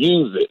allowed to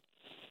use it.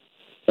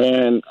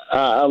 And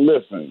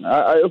listen,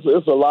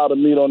 it's a lot of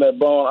meat on that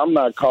bone. I'm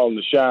not calling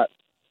the shot.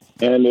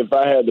 And if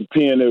I had the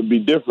pen, it would be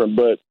different.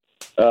 But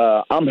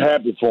I'm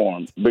happy for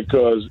him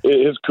because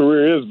his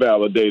career is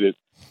validated.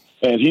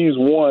 And he's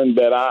one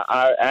that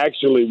I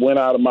actually went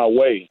out of my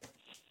way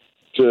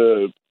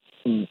to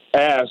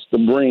ask to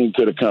bring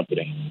to the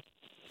company.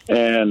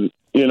 And,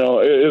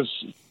 it's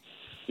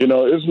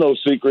no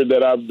secret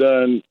that I've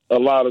done a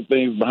lot of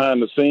things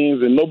behind the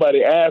scenes, and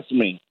nobody asked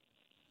me.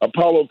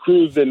 Apollo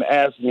Crews didn't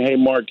ask me, hey,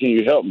 Mark, can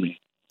you help me?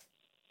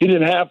 He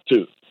didn't have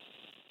to.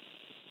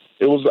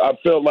 I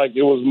felt like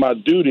it was my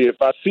duty.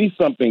 If I see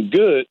something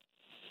good,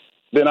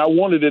 then I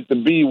wanted it to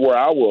be where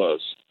I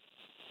was,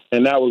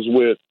 and that was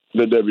with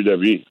the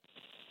WWE.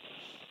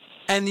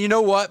 And you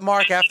know what,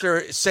 Mark,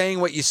 after saying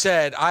what you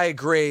said, I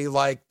agree.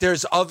 Like,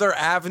 there's other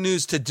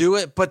avenues to do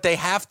it, but they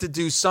have to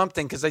do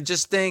something because I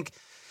just think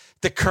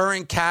the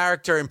current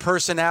character and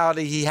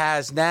personality he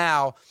has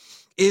now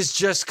is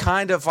just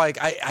kind of like,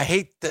 I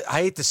hate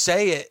to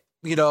say it,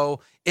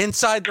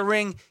 inside the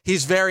ring,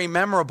 he's very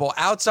memorable.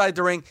 Outside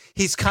the ring,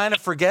 he's kind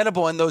of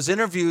forgettable in those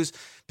interviews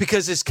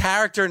because his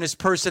character and his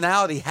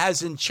personality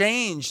hasn't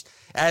changed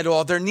at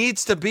all. There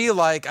needs to be,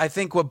 like, I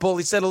think what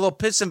Bully said, a little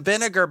piss and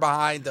vinegar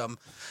behind him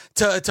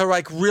to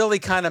like really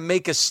kind of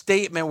make a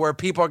statement where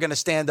people are going to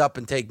stand up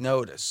and take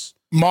notice.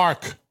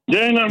 Mark.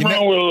 There ain't nothing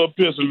wrong with a little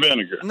piss and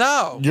vinegar.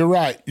 No. You're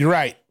right.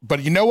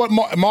 But you know what,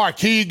 Mark,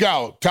 here you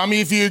go. Tell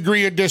me if you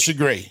agree or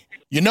disagree.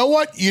 You know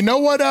what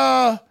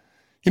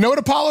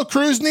Apollo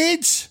Crews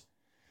needs?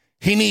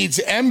 He needs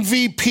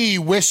MVP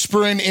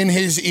whispering in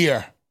his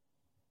ear.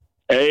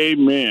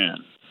 Amen.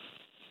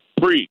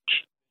 Preach.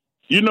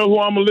 You know who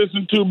I'm going to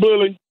listen to,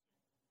 Bully?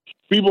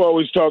 People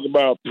always talk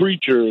about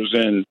preachers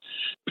and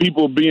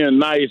people being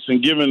nice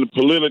and giving the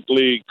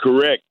politically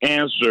correct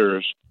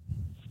answers.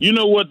 You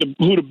know who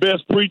the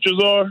best preachers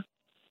are?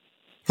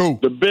 Who?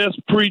 The best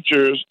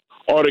preachers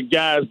are the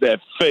guys that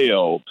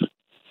failed,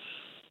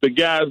 the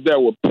guys that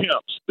were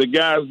pimps, the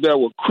guys that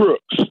were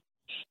crooks,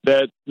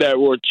 that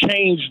were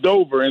changed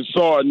over and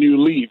saw a new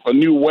leaf, a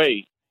new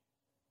way.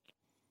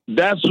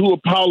 That's who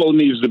Apollo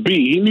needs to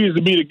be. He needs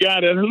to be the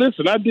guy that,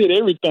 listen, I did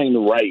everything the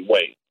right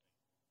way.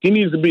 He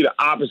needs to be the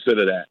opposite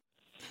of that.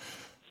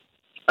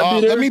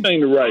 I did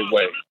everything the right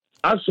way.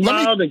 I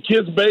smiled and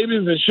kissed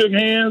babies and shook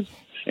hands,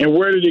 and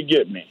where did it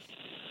get me?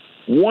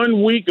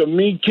 1 week of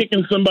me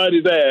kicking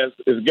somebody's ass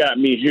has got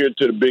me here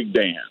to the big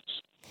dance.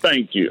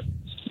 Thank you.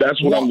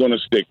 That's what I'm going to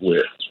stick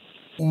with.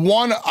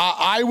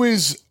 I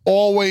was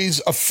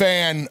always a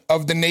fan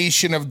of the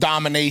Nation of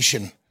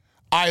Domination.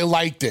 I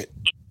liked it.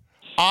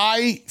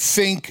 I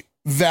think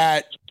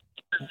that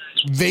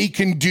they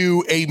can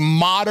do a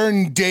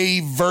modern day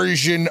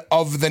version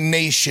of the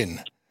Nation.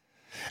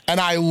 And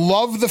I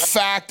love the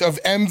fact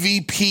of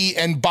MVP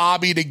and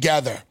Bobby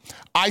together.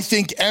 I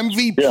think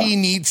MVP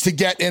needs to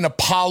get in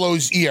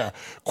Apollo's ear.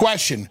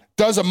 Question,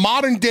 does a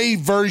modern day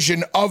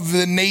version of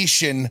the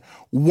Nation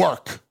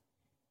work?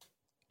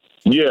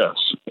 Yes,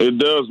 it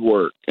does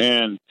work.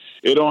 And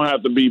it don't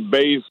have to be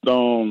based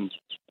on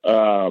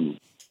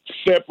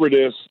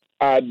separatist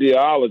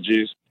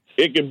ideologies.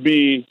 It could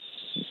be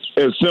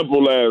as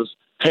simple as,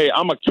 hey,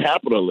 I'm a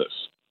capitalist,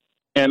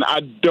 and I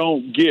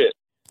don't get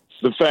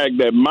the fact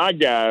that my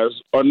guys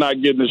are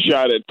not getting a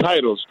shot at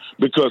titles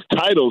because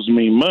titles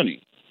mean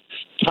money.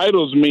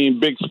 Titles mean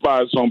big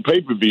spots on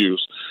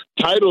pay-per-views.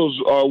 Titles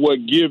are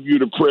what give you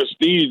the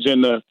prestige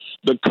and the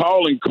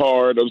calling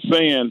card of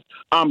saying,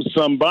 I'm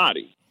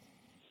somebody.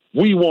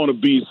 We want to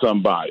be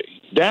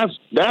somebody. That's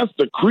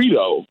the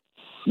credo.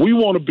 We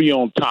want to be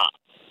on top.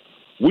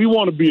 We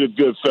want to be the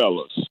good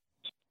fellas.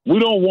 We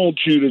don't want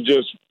you to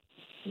just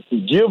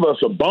give us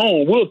a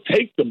bone. We'll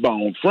take the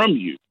bone from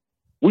you.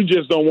 We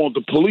just don't want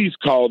the police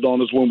called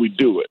on us when we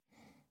do it.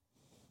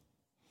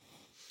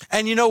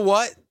 And you know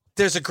what?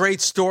 there's a great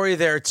story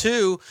there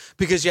too,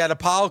 because you had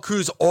Apollo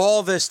Crews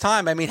all this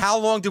time. I mean, how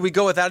long did we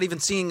go without even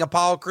seeing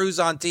Apollo Crews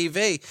on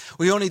TV?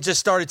 We only just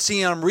started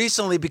seeing him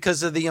recently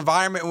because of the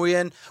environment we're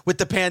in with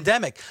the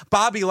pandemic.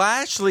 Bobby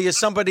Lashley is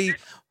somebody,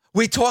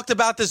 we talked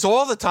about this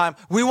all the time,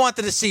 we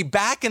wanted to see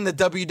back in the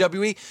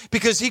WWE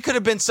because he could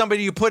have been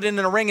somebody you put in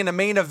a ring in a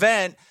main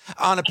event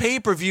on a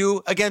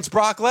pay-per-view against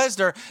Brock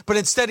Lesnar, but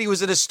instead he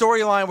was in a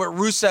storyline with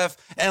Rusev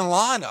and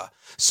Lana.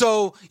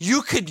 So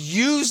you could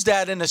use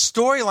that in a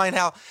storyline,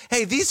 how,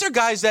 hey, these are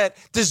guys that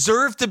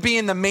deserve to be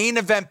in the main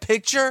event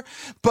picture,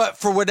 but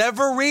for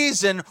whatever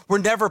reason, were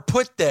never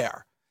put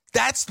there.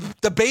 That's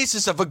the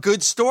basis of a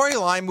good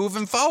storyline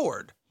moving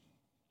forward.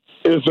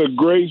 It's a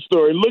great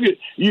story. Look at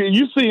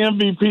you see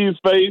MVP's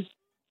face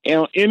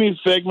in any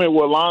segment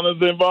where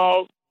Lana's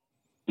involved.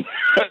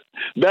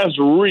 That's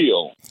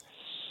real.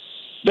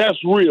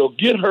 That's real.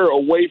 Get her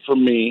away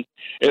from me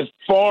as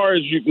far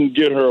as you can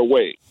get her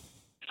away.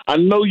 I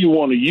know you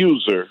want to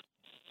use her,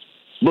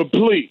 but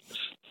please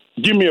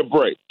give me a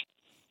break.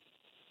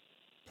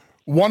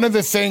 One of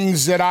the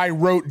things that I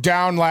wrote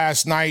down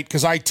last night,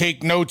 because I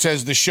take notes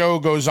as the show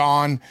goes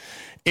on,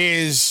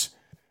 is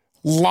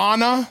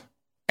Lana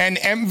and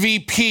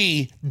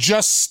MVP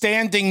just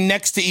standing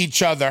next to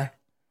each other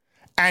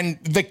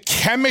and the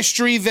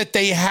chemistry that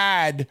they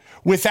had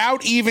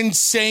without even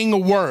saying a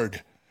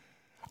word.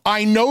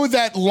 I know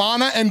that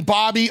Lana and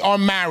Bobby are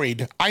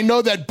married. I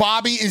know that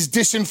Bobby is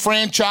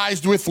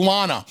disenfranchised with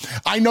Lana.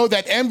 I know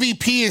that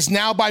MVP is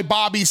now by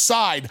Bobby's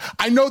side.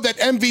 I know that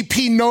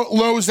MVP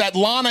knows that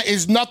Lana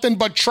is nothing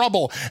but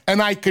trouble.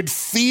 And I could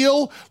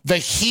feel the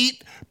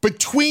heat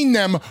between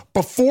them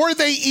before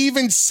they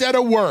even said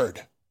a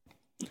word.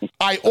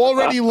 I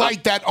already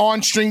like that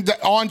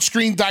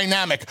on-screen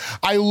dynamic.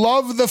 I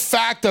love the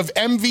fact of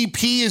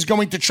MVP is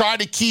going to try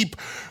to keep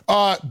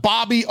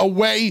Bobby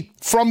away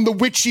from the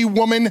witchy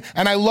woman,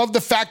 and I love the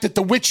fact that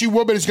the witchy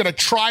woman is going to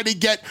try to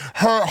get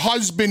her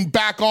husband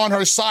back on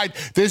her side.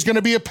 There's going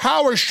to be a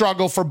power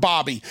struggle for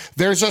Bobby.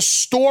 There's a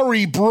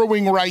story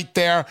brewing right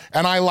there,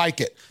 and I like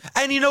it.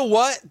 And you know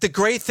what? The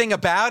great thing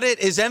about it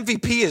is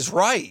MVP is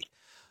right.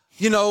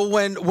 You know,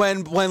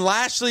 when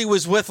Lashley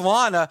was with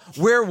Lana,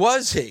 where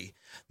was he?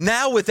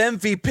 Now with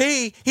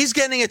MVP, he's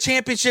getting a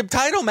championship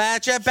title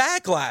match at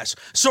Backlash.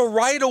 So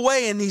right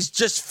away in these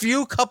just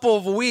few couple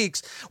of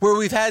weeks where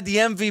we've had the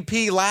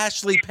MVP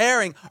Lashley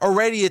pairing,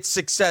 already it's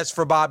success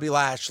for Bobby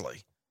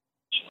Lashley.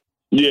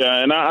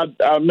 Yeah, and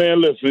I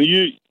man, listen,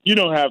 you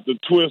don't have to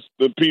twist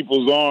the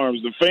people's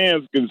arms. The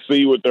fans can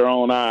see with their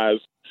own eyes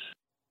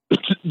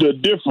the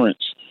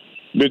difference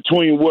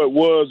between what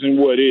was and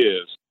what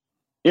is.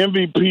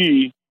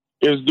 MVP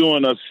is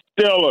doing a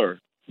stellar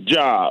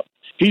job.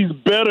 He's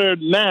better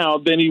now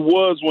than he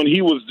was when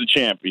he was the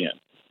champion.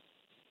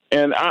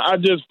 And I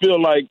just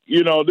feel like,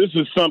 you know, this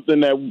is something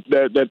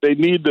that they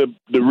need to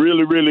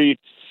really, really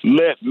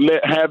let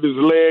have his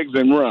legs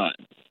and run.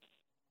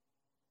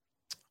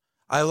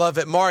 I love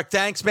it. Mark,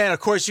 thanks, man. Of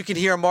course, you can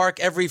hear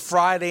Mark every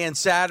Friday and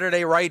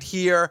Saturday right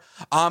here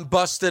on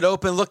Busted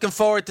Open. Looking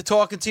forward to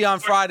talking to you on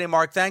Friday,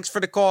 Mark. Thanks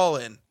for the call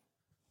in.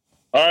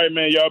 All right,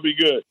 man. Y'all be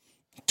good.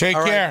 Take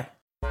care. Right.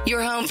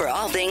 Your home for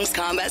all things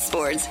combat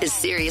sports is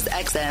Sirius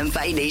XM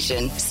Fight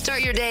Nation.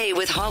 Start your day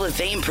with Hall of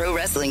Fame Pro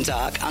Wrestling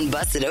Talk on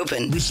Busted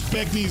Open.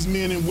 Respect these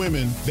men and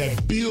women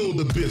that build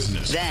the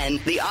business. Then,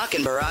 the Ak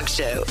and Barak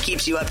Show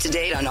keeps you up to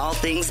date on all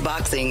things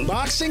boxing.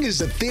 Boxing is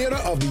the theater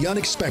of the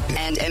unexpected.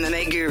 And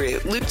MMA guru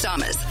Luke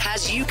Thomas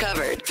has you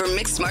covered for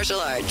mixed martial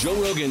arts. Joe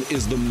Rogan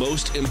is the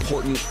most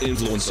important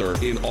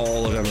influencer in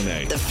all of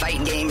MMA. The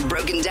fight game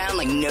broken down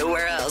like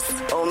nowhere else.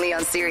 Only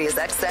on Sirius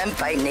XM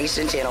Fight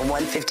Nation Channel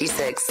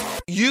 156.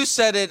 You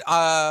said it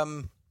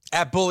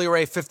at Bully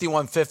Ray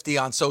 5150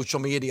 on social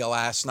media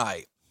last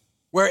night,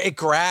 where it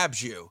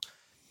grabs you.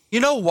 You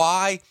know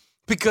why?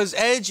 Because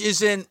Edge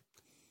isn't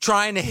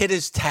trying to hit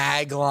his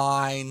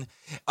tagline.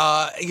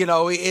 You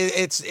know,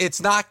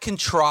 it's not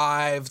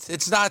contrived.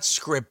 It's not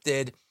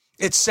scripted.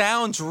 It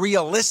sounds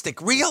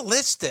realistic.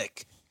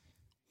 Realistic.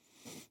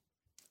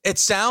 It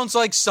sounds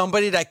like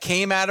somebody that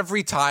came out of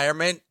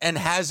retirement and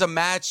has a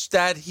match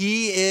that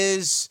he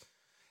is...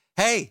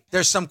 Hey,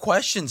 there's some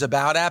questions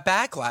about at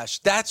Backlash.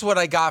 That's what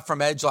I got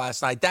from Edge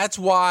last night. That's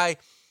why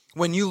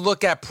when you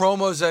look at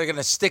promos that are going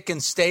to stick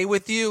and stay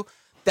with you,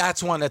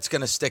 that's one that's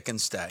going to stick and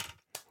stay.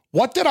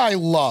 What did I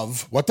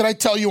love? What did I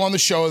tell you on the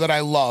show that I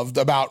loved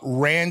about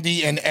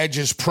Randy and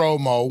Edge's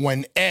promo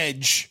when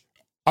Edge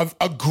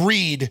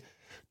agreed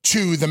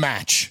to the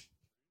match?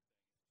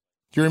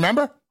 Do you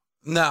remember?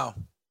 No.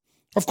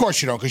 Of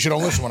course you don't, because you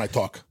don't listen when I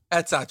talk.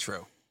 That's not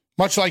true.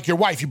 Much like your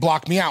wife, you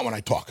block me out when I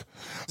talk.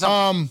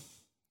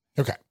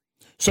 Okay.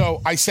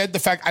 So I said the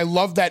fact I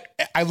love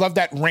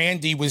that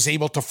Randy was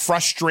able to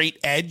frustrate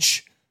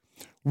Edge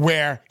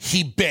where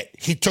he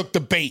took the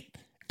bait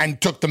and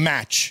took the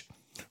match.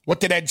 What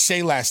did Edge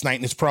say last night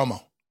in his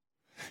promo?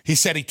 He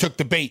said he took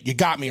the bait. You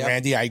got me, yep.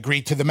 Randy. I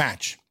agreed to the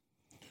match.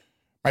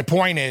 My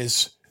point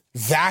is,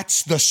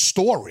 that's the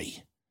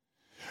story.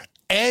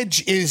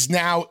 Edge is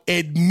now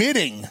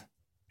admitting,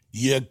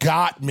 you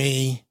got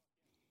me.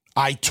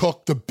 I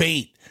took the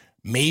bait.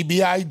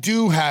 Maybe I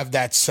do have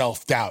that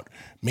self-doubt.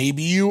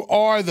 Maybe you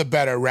are the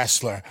better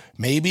wrestler.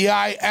 Maybe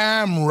I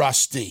am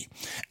rusty.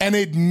 And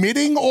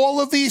admitting all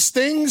of these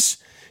things,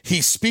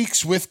 he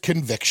speaks with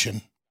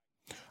conviction.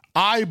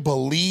 I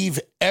believe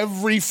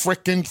every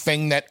freaking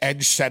thing that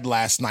Edge said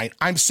last night.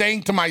 I'm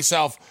saying to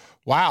myself,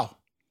 wow,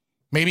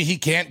 maybe he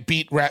can't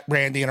beat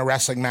Randy in a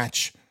wrestling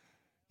match.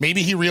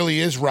 Maybe he really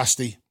is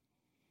rusty.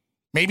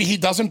 Maybe he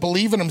doesn't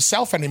believe in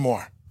himself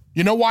anymore.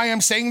 You know why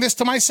I'm saying this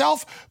to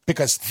myself?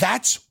 Because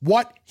that's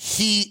what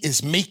he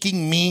is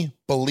making me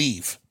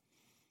believe.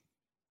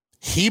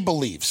 He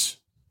believes.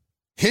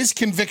 His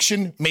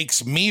conviction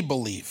makes me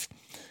believe.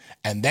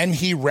 And then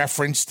he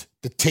referenced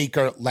the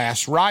Taker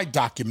Last Ride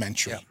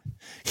documentary. Yep.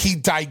 He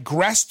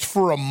digressed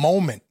for a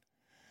moment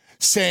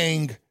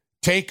saying,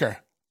 Taker,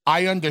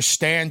 I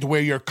understand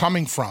where you're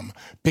coming from,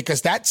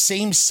 because that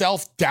same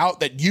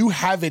self-doubt that you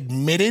have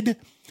admitted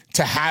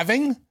to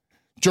having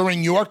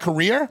during your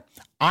career,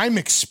 I'm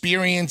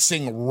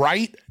experiencing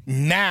right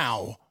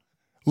now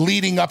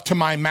leading up to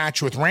my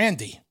match with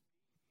Randy.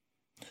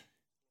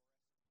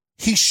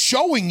 He's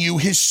showing you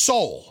his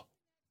soul.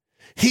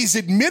 He's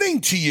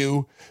admitting to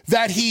you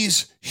that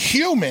he's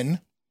human,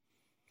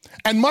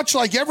 and much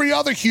like every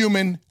other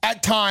human,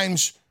 at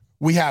times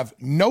we have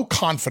no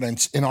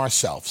confidence in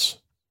ourselves.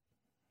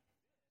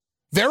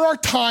 There are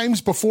times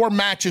before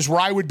matches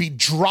where I would be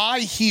dry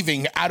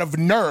heaving out of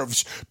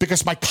nerves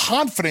because my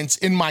confidence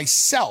in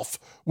myself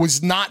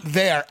was not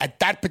there at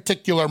that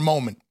particular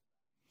moment.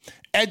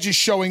 Edge is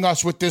showing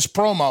us with this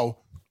promo,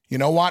 you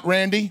know what,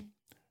 Randy?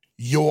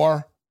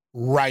 You're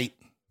right.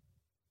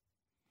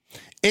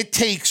 It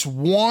takes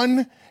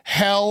one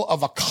hell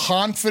of a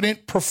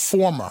confident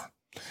performer,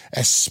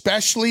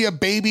 especially a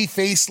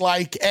babyface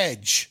like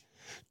Edge,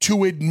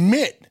 to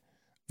admit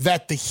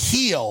that the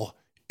heel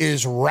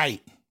is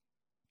right.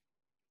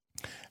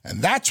 And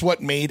that's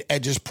what made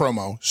Edge's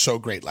promo so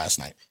great last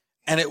night.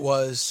 And it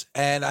was.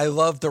 And I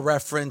love the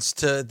reference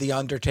to The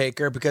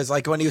Undertaker, because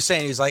like when he was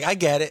saying, he was like, I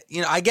get it.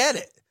 I get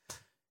it.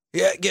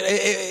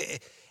 Yeah.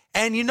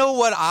 And you know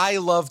what I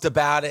loved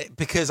about it?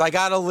 Because I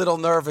got a little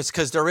nervous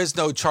because there is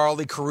no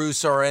Charlie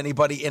Caruso or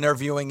anybody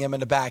interviewing him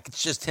in the back.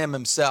 It's just him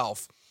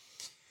himself.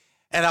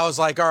 And I was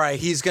like, all right,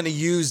 he's going to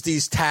use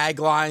these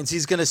taglines.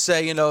 He's going to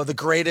say, the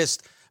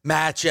greatest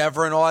match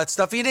ever and all that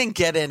stuff. He didn't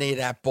get any of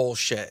that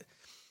bullshit.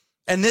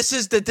 And this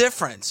is the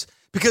difference.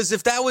 Because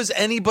if that was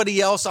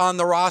anybody else on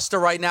the roster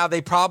right now, they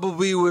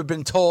probably would have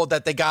been told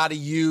that they got to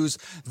use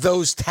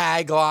those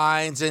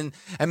taglines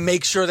and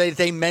make sure that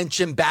they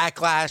mention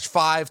Backlash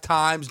 5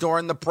 times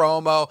during the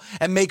promo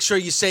and make sure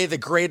you say the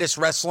greatest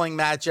wrestling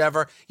match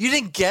ever. You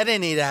didn't get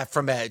any of that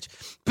from Edge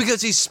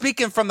because he's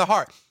speaking from the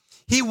heart.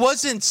 He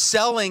wasn't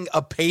selling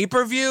a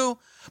pay-per-view,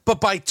 but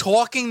by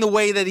talking the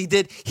way that he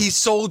did, he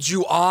sold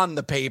you on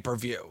the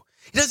pay-per-view.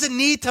 He doesn't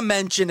need to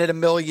mention it a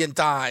million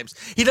times.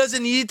 He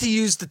doesn't need to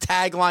use the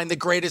tagline, the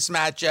greatest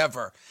match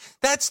ever.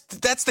 That's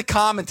the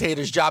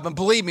commentator's job. And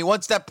believe me,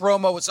 once that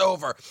promo was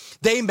over,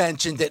 they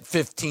mentioned it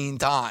 15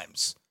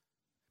 times.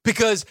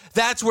 Because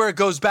that's where it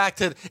goes back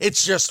to,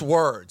 it's just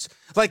words.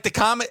 Like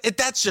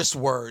that's just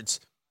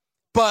words.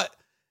 But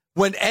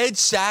when Edge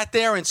sat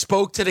there and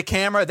spoke to the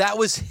camera, that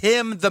was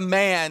him, the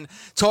man,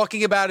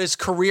 talking about his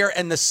career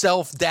and the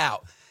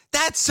self-doubt.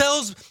 That's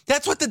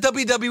what the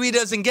WWE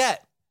doesn't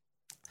get.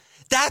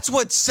 That's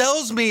what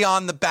sells me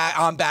on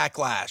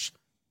Backlash.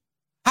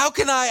 How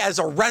can I, as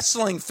a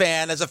wrestling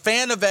fan, as a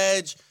fan of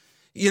Edge,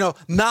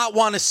 not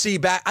want to see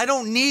back? I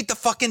don't need the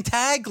fucking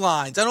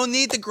taglines. I don't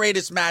need the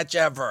greatest match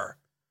ever.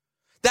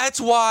 That's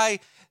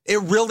why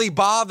it really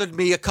bothered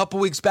me a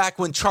couple weeks back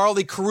when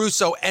Charlie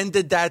Caruso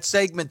ended that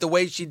segment the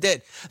way she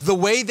did. The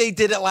way they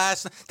did it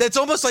last night. That's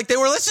almost like they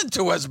were listening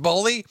to us,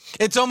 Bully.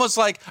 It's almost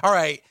like, all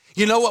right,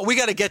 you know what? We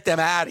got to get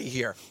them out of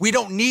here. We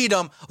don't need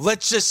them.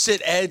 Let's just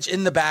sit Edge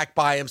in the back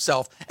by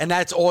himself. And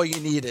that's all you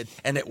needed.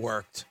 And it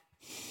worked.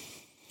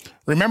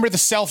 Remember the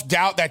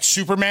self-doubt that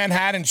Superman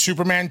had in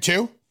Superman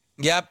 2?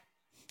 Yep.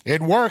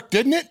 It worked,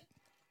 didn't it?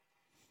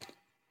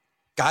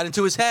 Got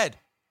into his head.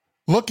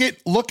 Look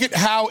at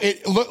how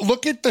it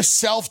look at the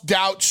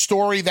self-doubt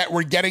story that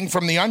we're getting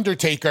from The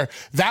Undertaker.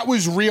 That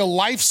was real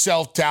life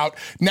self-doubt.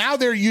 Now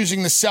they're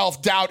using the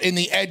self-doubt in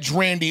the Edge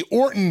Randy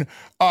Orton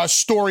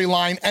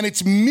storyline, and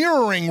it's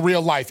mirroring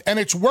real life, and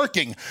it's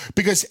working,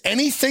 because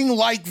anything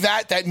like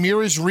that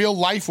mirrors real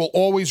life will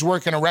always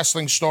work in a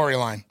wrestling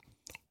storyline.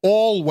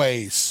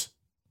 Always.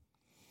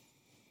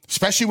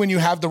 Especially when you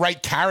have the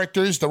right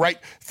characters,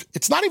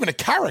 it's not even a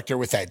character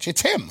with Edge,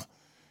 it's him.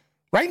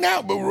 Right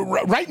now,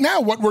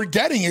 what we're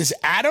getting is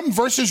Adam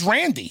versus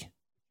Randy.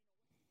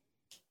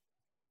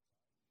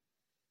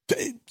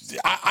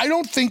 I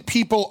don't think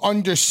people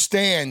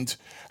understand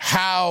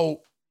how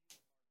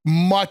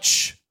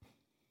much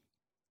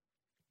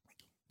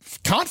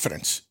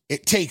confidence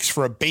it takes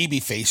for a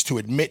babyface to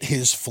admit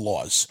his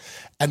flaws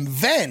and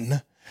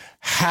then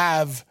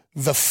have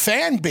the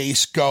fan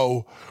base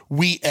go,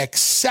 we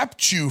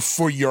accept you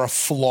for your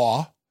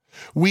flaw.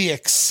 We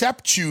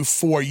accept you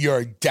for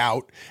your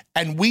doubt,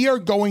 and we are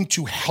going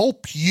to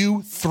help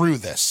you through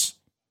this.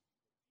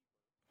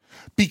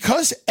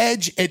 because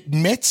Edge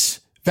admits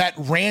that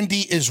Randy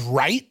is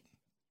right,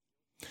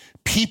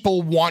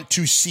 people want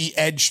to see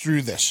Edge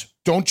through this.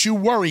 Don't you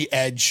worry,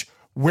 Edge.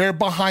 We're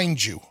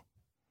behind you.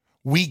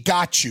 We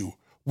got you.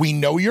 We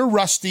know you're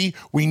rusty.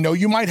 We know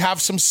you might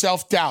have some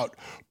self-doubt,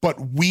 but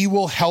we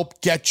will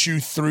help get you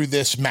through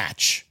this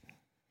match.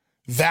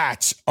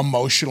 That's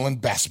emotional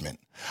investment.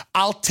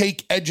 I'll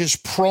take Edge's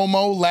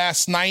promo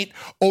last night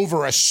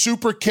over a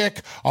super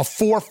kick, a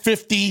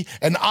 450,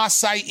 an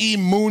acai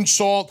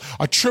moonsault,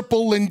 a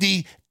triple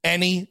Lindy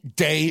any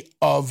day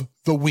of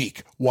the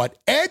week. What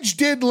Edge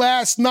did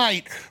last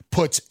night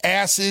puts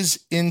asses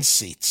in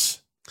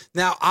seats.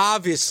 Now,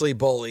 obviously,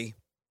 Bully,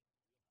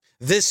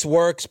 this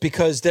works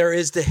because there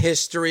is the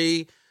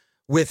history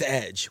with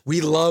Edge.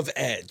 We love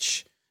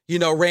Edge. You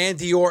know,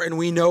 Randy Orton,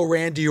 we know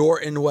Randy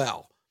Orton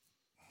well.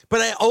 But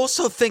I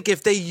also think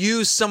if they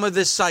use some of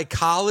this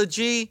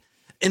psychology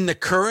in the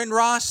current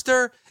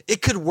roster,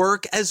 it could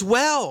work as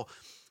well.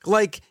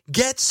 Like,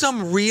 get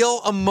some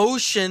real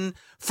emotion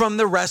from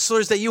the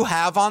wrestlers that you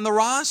have on the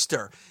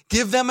roster.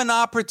 Give them an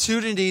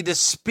opportunity to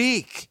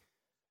speak.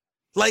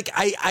 Like,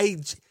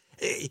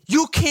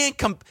 you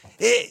can't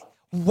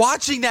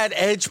watching that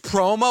Edge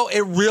promo,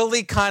 it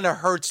really kind of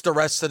hurts the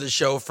rest of the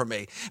show for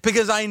me,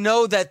 because I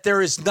know that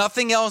there is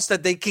nothing else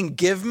that they can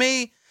give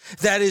me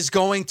that is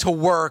going to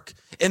work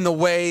in the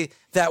way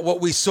that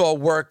what we saw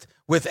worked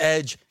with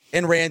Edge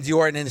and Randy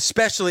Orton, and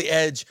especially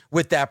Edge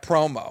with that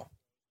promo.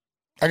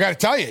 I got to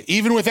tell you,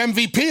 even with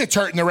MVP, it's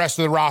hurting the rest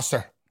of the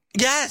roster.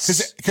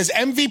 Yes. Because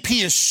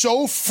MVP is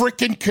so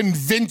freaking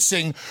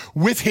convincing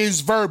with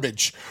his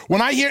verbiage.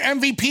 When I hear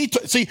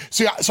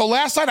MVP, so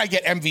last night I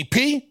get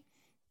MVP,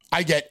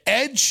 I get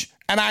Edge,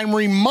 and I'm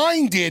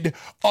reminded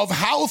of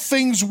how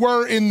things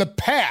were in the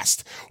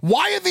past.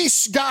 Why are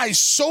these guys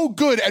so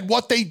good at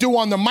what they do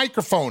on the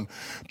microphone?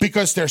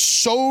 Because they're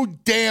so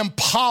damn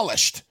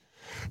polished.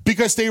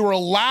 Because they were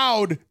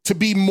allowed to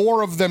be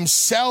more of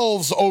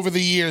themselves over the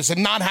years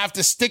and not have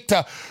to stick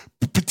to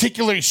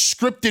particularly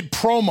scripted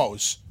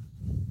promos.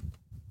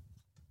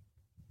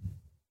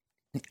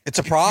 It's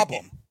a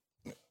problem.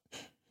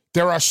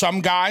 There are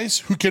some guys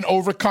who can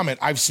overcome it.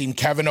 I've seen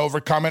Kevin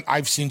overcome it.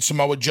 I've seen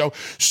Samoa Joe.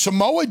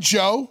 Samoa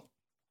Joe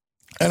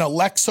and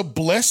Alexa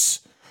Bliss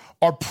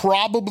are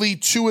probably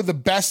two of the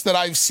best that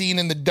I've seen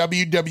in the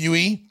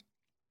WWE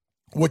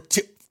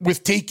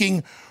with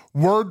taking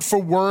word for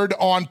word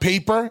on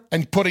paper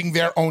and putting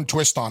their own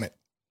twist on it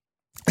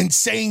and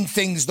saying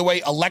things the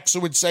way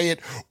Alexa would say it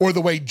or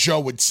the way Joe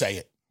would say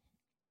it.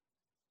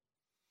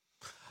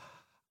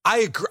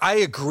 I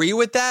agree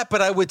with that,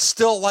 but I would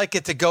still like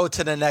it to go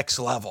to the next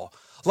level.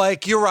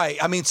 Like, you're right.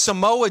 I mean,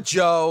 Samoa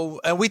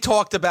Joe, and we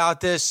talked about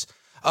this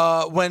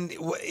when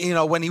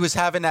he was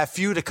having that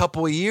feud a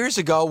couple of years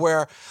ago,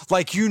 where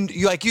like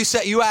you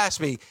said, you asked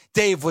me,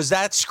 Dave, was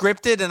that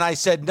scripted? And I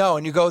said no,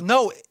 and you go,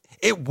 no,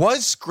 it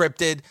was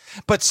scripted,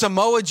 but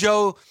Samoa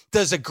Joe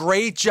does a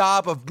great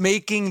job of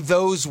making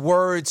those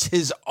words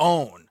his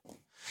own.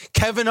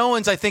 Kevin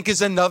Owens, I think,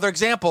 is another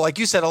example. Like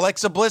you said,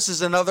 Alexa Bliss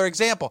is another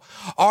example.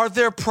 Are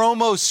their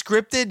promos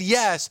scripted?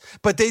 Yes,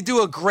 but they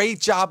do a great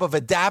job of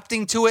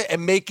adapting to it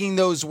and making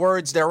those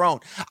words their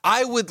own.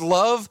 I would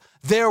love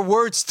their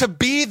words to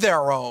be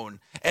their own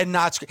and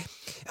not scripted.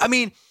 I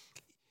mean,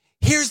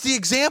 here's the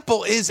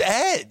example is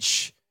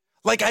Edge.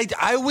 Like,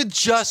 I would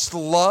just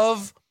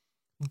love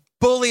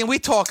Bully, and we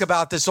talk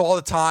about this all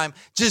the time,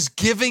 just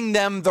giving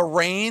them the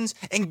reins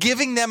and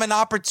giving them an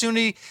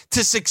opportunity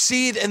to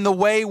succeed in the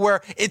way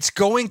where it's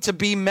going to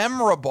be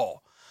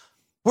memorable,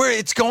 where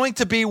it's going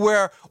to be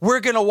where we're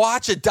going to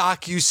watch a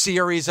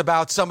docu-series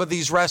about some of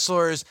these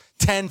wrestlers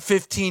 10,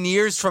 15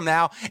 years from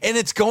now, and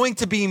it's going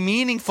to be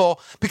meaningful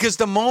because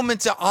the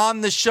moments on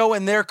the show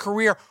in their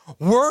career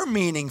were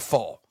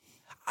meaningful.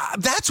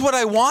 That's what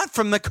I want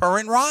from the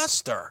current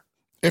roster.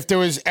 If there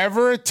was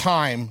ever a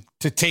time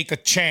to take a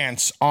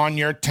chance on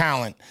your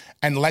talent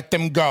and let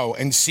them go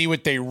and see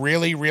what they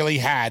really, really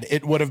had,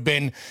 it would have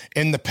been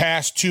in the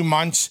past 2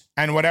 months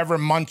and whatever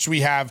months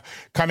we have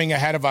coming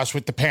ahead of us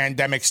with the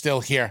pandemic still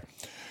here.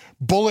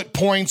 Bullet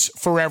points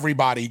for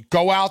everybody.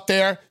 Go out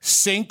there,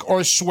 sink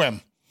or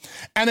swim.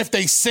 And if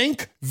they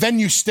sink, then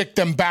you stick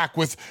them back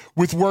with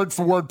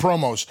word-for-word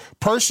promos.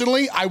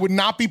 Personally, I would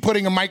not be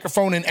putting a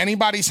microphone in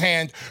anybody's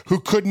hand who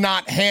could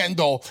not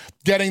handle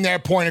getting their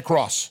point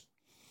across.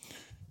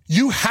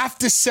 You have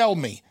to sell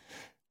me.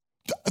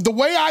 The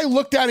way I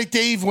looked at it,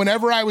 Dave,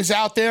 whenever I was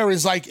out there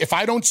is like, if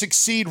I don't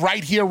succeed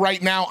right here,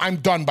 right now, I'm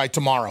done by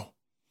tomorrow.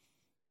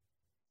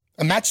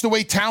 And that's the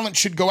way talent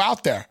should go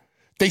out there.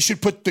 They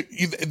should put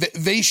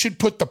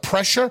the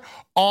pressure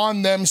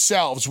on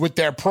themselves with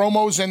their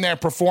promos and their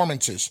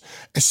performances,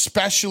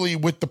 especially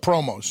with the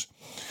promos.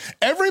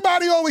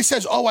 Everybody always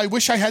says, oh, I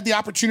wish I had the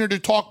opportunity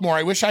to talk more.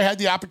 I wish I had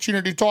the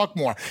opportunity to talk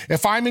more.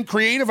 If I'm in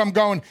creative, I'm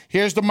going,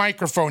 here's the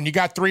microphone. You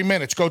got 3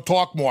 minutes. Go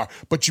talk more.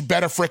 But you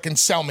better frickin'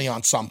 sell me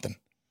on something.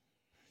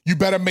 You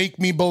better make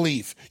me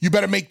believe. You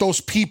better make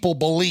those people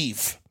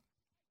believe.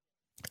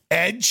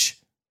 Edge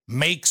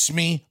makes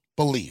me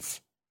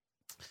believe.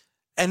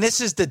 And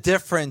this is the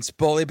difference,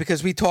 Bully,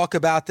 because we talk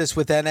about this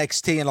with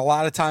NXT, and a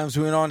lot of times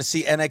we want to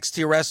see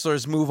NXT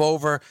wrestlers move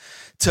over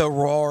to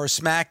Raw or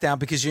SmackDown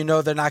because you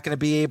know they're not going to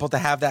be able to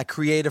have that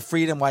creative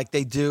freedom like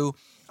they do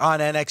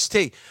on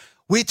NXT.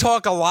 We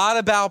talk a lot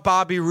about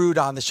Bobby Roode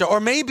on the show, or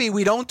maybe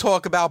we don't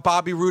talk about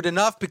Bobby Roode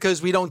enough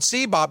because we don't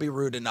see Bobby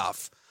Roode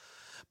enough.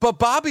 But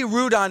Bobby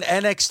Roode on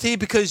NXT,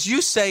 because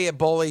you say it,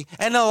 Bully,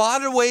 and in a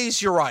lot of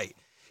ways you're right.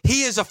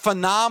 He is a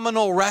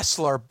phenomenal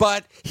wrestler,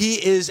 but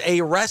he is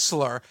a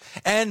wrestler,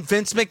 and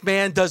Vince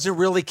McMahon doesn't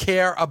really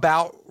care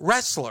about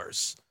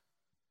wrestlers.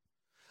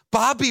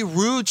 Bobby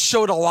Roode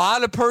showed a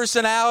lot of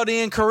personality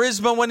and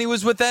charisma when he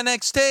was with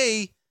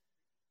NXT.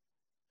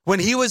 When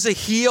he was a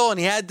heel and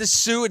he had the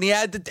suit and he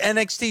had the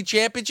NXT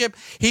championship,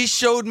 he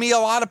showed me a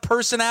lot of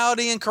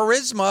personality and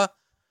charisma.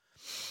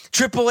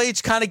 Triple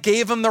H kind of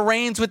gave him the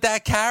reins with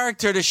that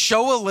character to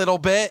show a little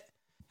bit.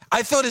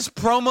 I thought his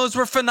promos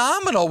were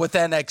phenomenal with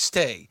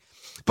NXT.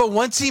 But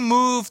once he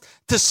moved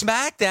to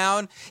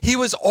SmackDown, he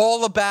was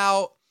all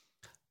about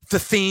the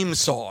theme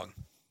song.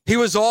 He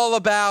was all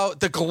about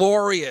the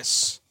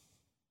glorious.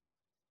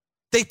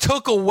 They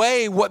took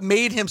away what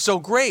made him so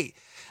great.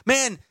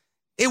 Man,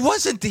 it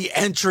wasn't the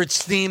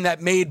entrance theme that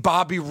made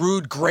Bobby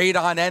Roode great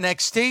on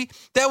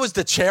NXT. That was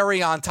the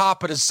cherry on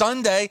top of the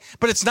sundae,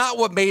 but it's not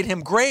what made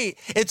him great.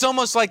 It's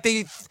almost like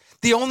the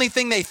only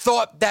thing they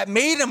thought that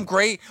made him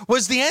great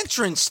was the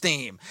entrance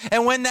theme.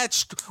 And when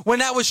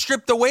that was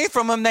stripped away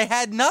from him, they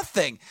had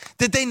nothing.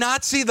 Did they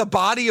not see the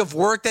body of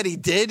work that he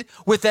did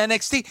with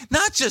NXT?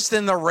 Not just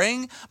in the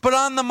ring, but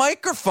on the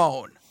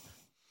microphone.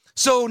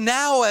 So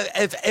now,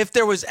 if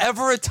there was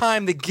ever a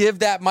time to give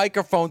that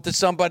microphone to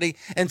somebody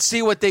and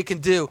see what they can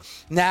do,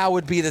 now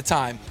would be the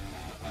time.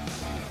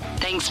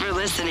 Thanks for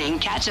listening.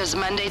 Catch us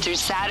Monday through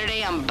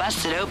Saturday on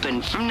Busted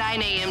Open from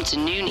 9 a.m. to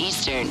noon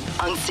Eastern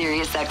on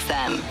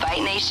SiriusXM,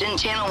 Fight Nation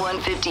Channel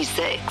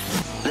 156.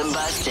 The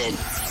Busted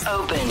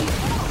Open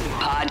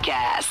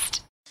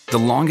Podcast. The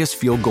longest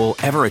field goal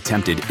ever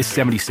attempted is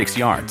 76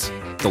 yards.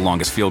 The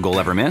longest field goal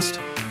ever missed?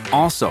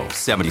 Also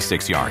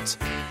 76 yards.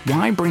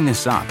 Why bring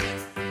this up?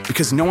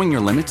 Because knowing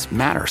your limits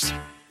matters,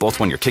 both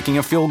when you're kicking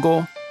a field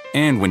goal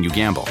and when you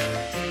gamble.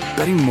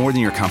 Betting more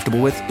than you're comfortable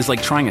with is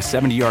like trying a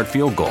 70-yard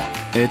field goal.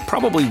 It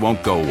probably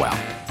won't go well.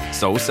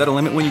 So set a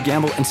limit when you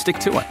gamble and stick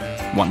to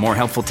it. Want more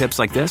helpful tips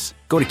like this?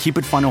 Go to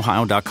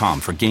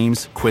keepitfunohio.com for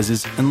games,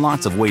 quizzes, and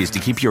lots of ways to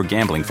keep your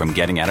gambling from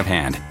getting out of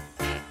hand.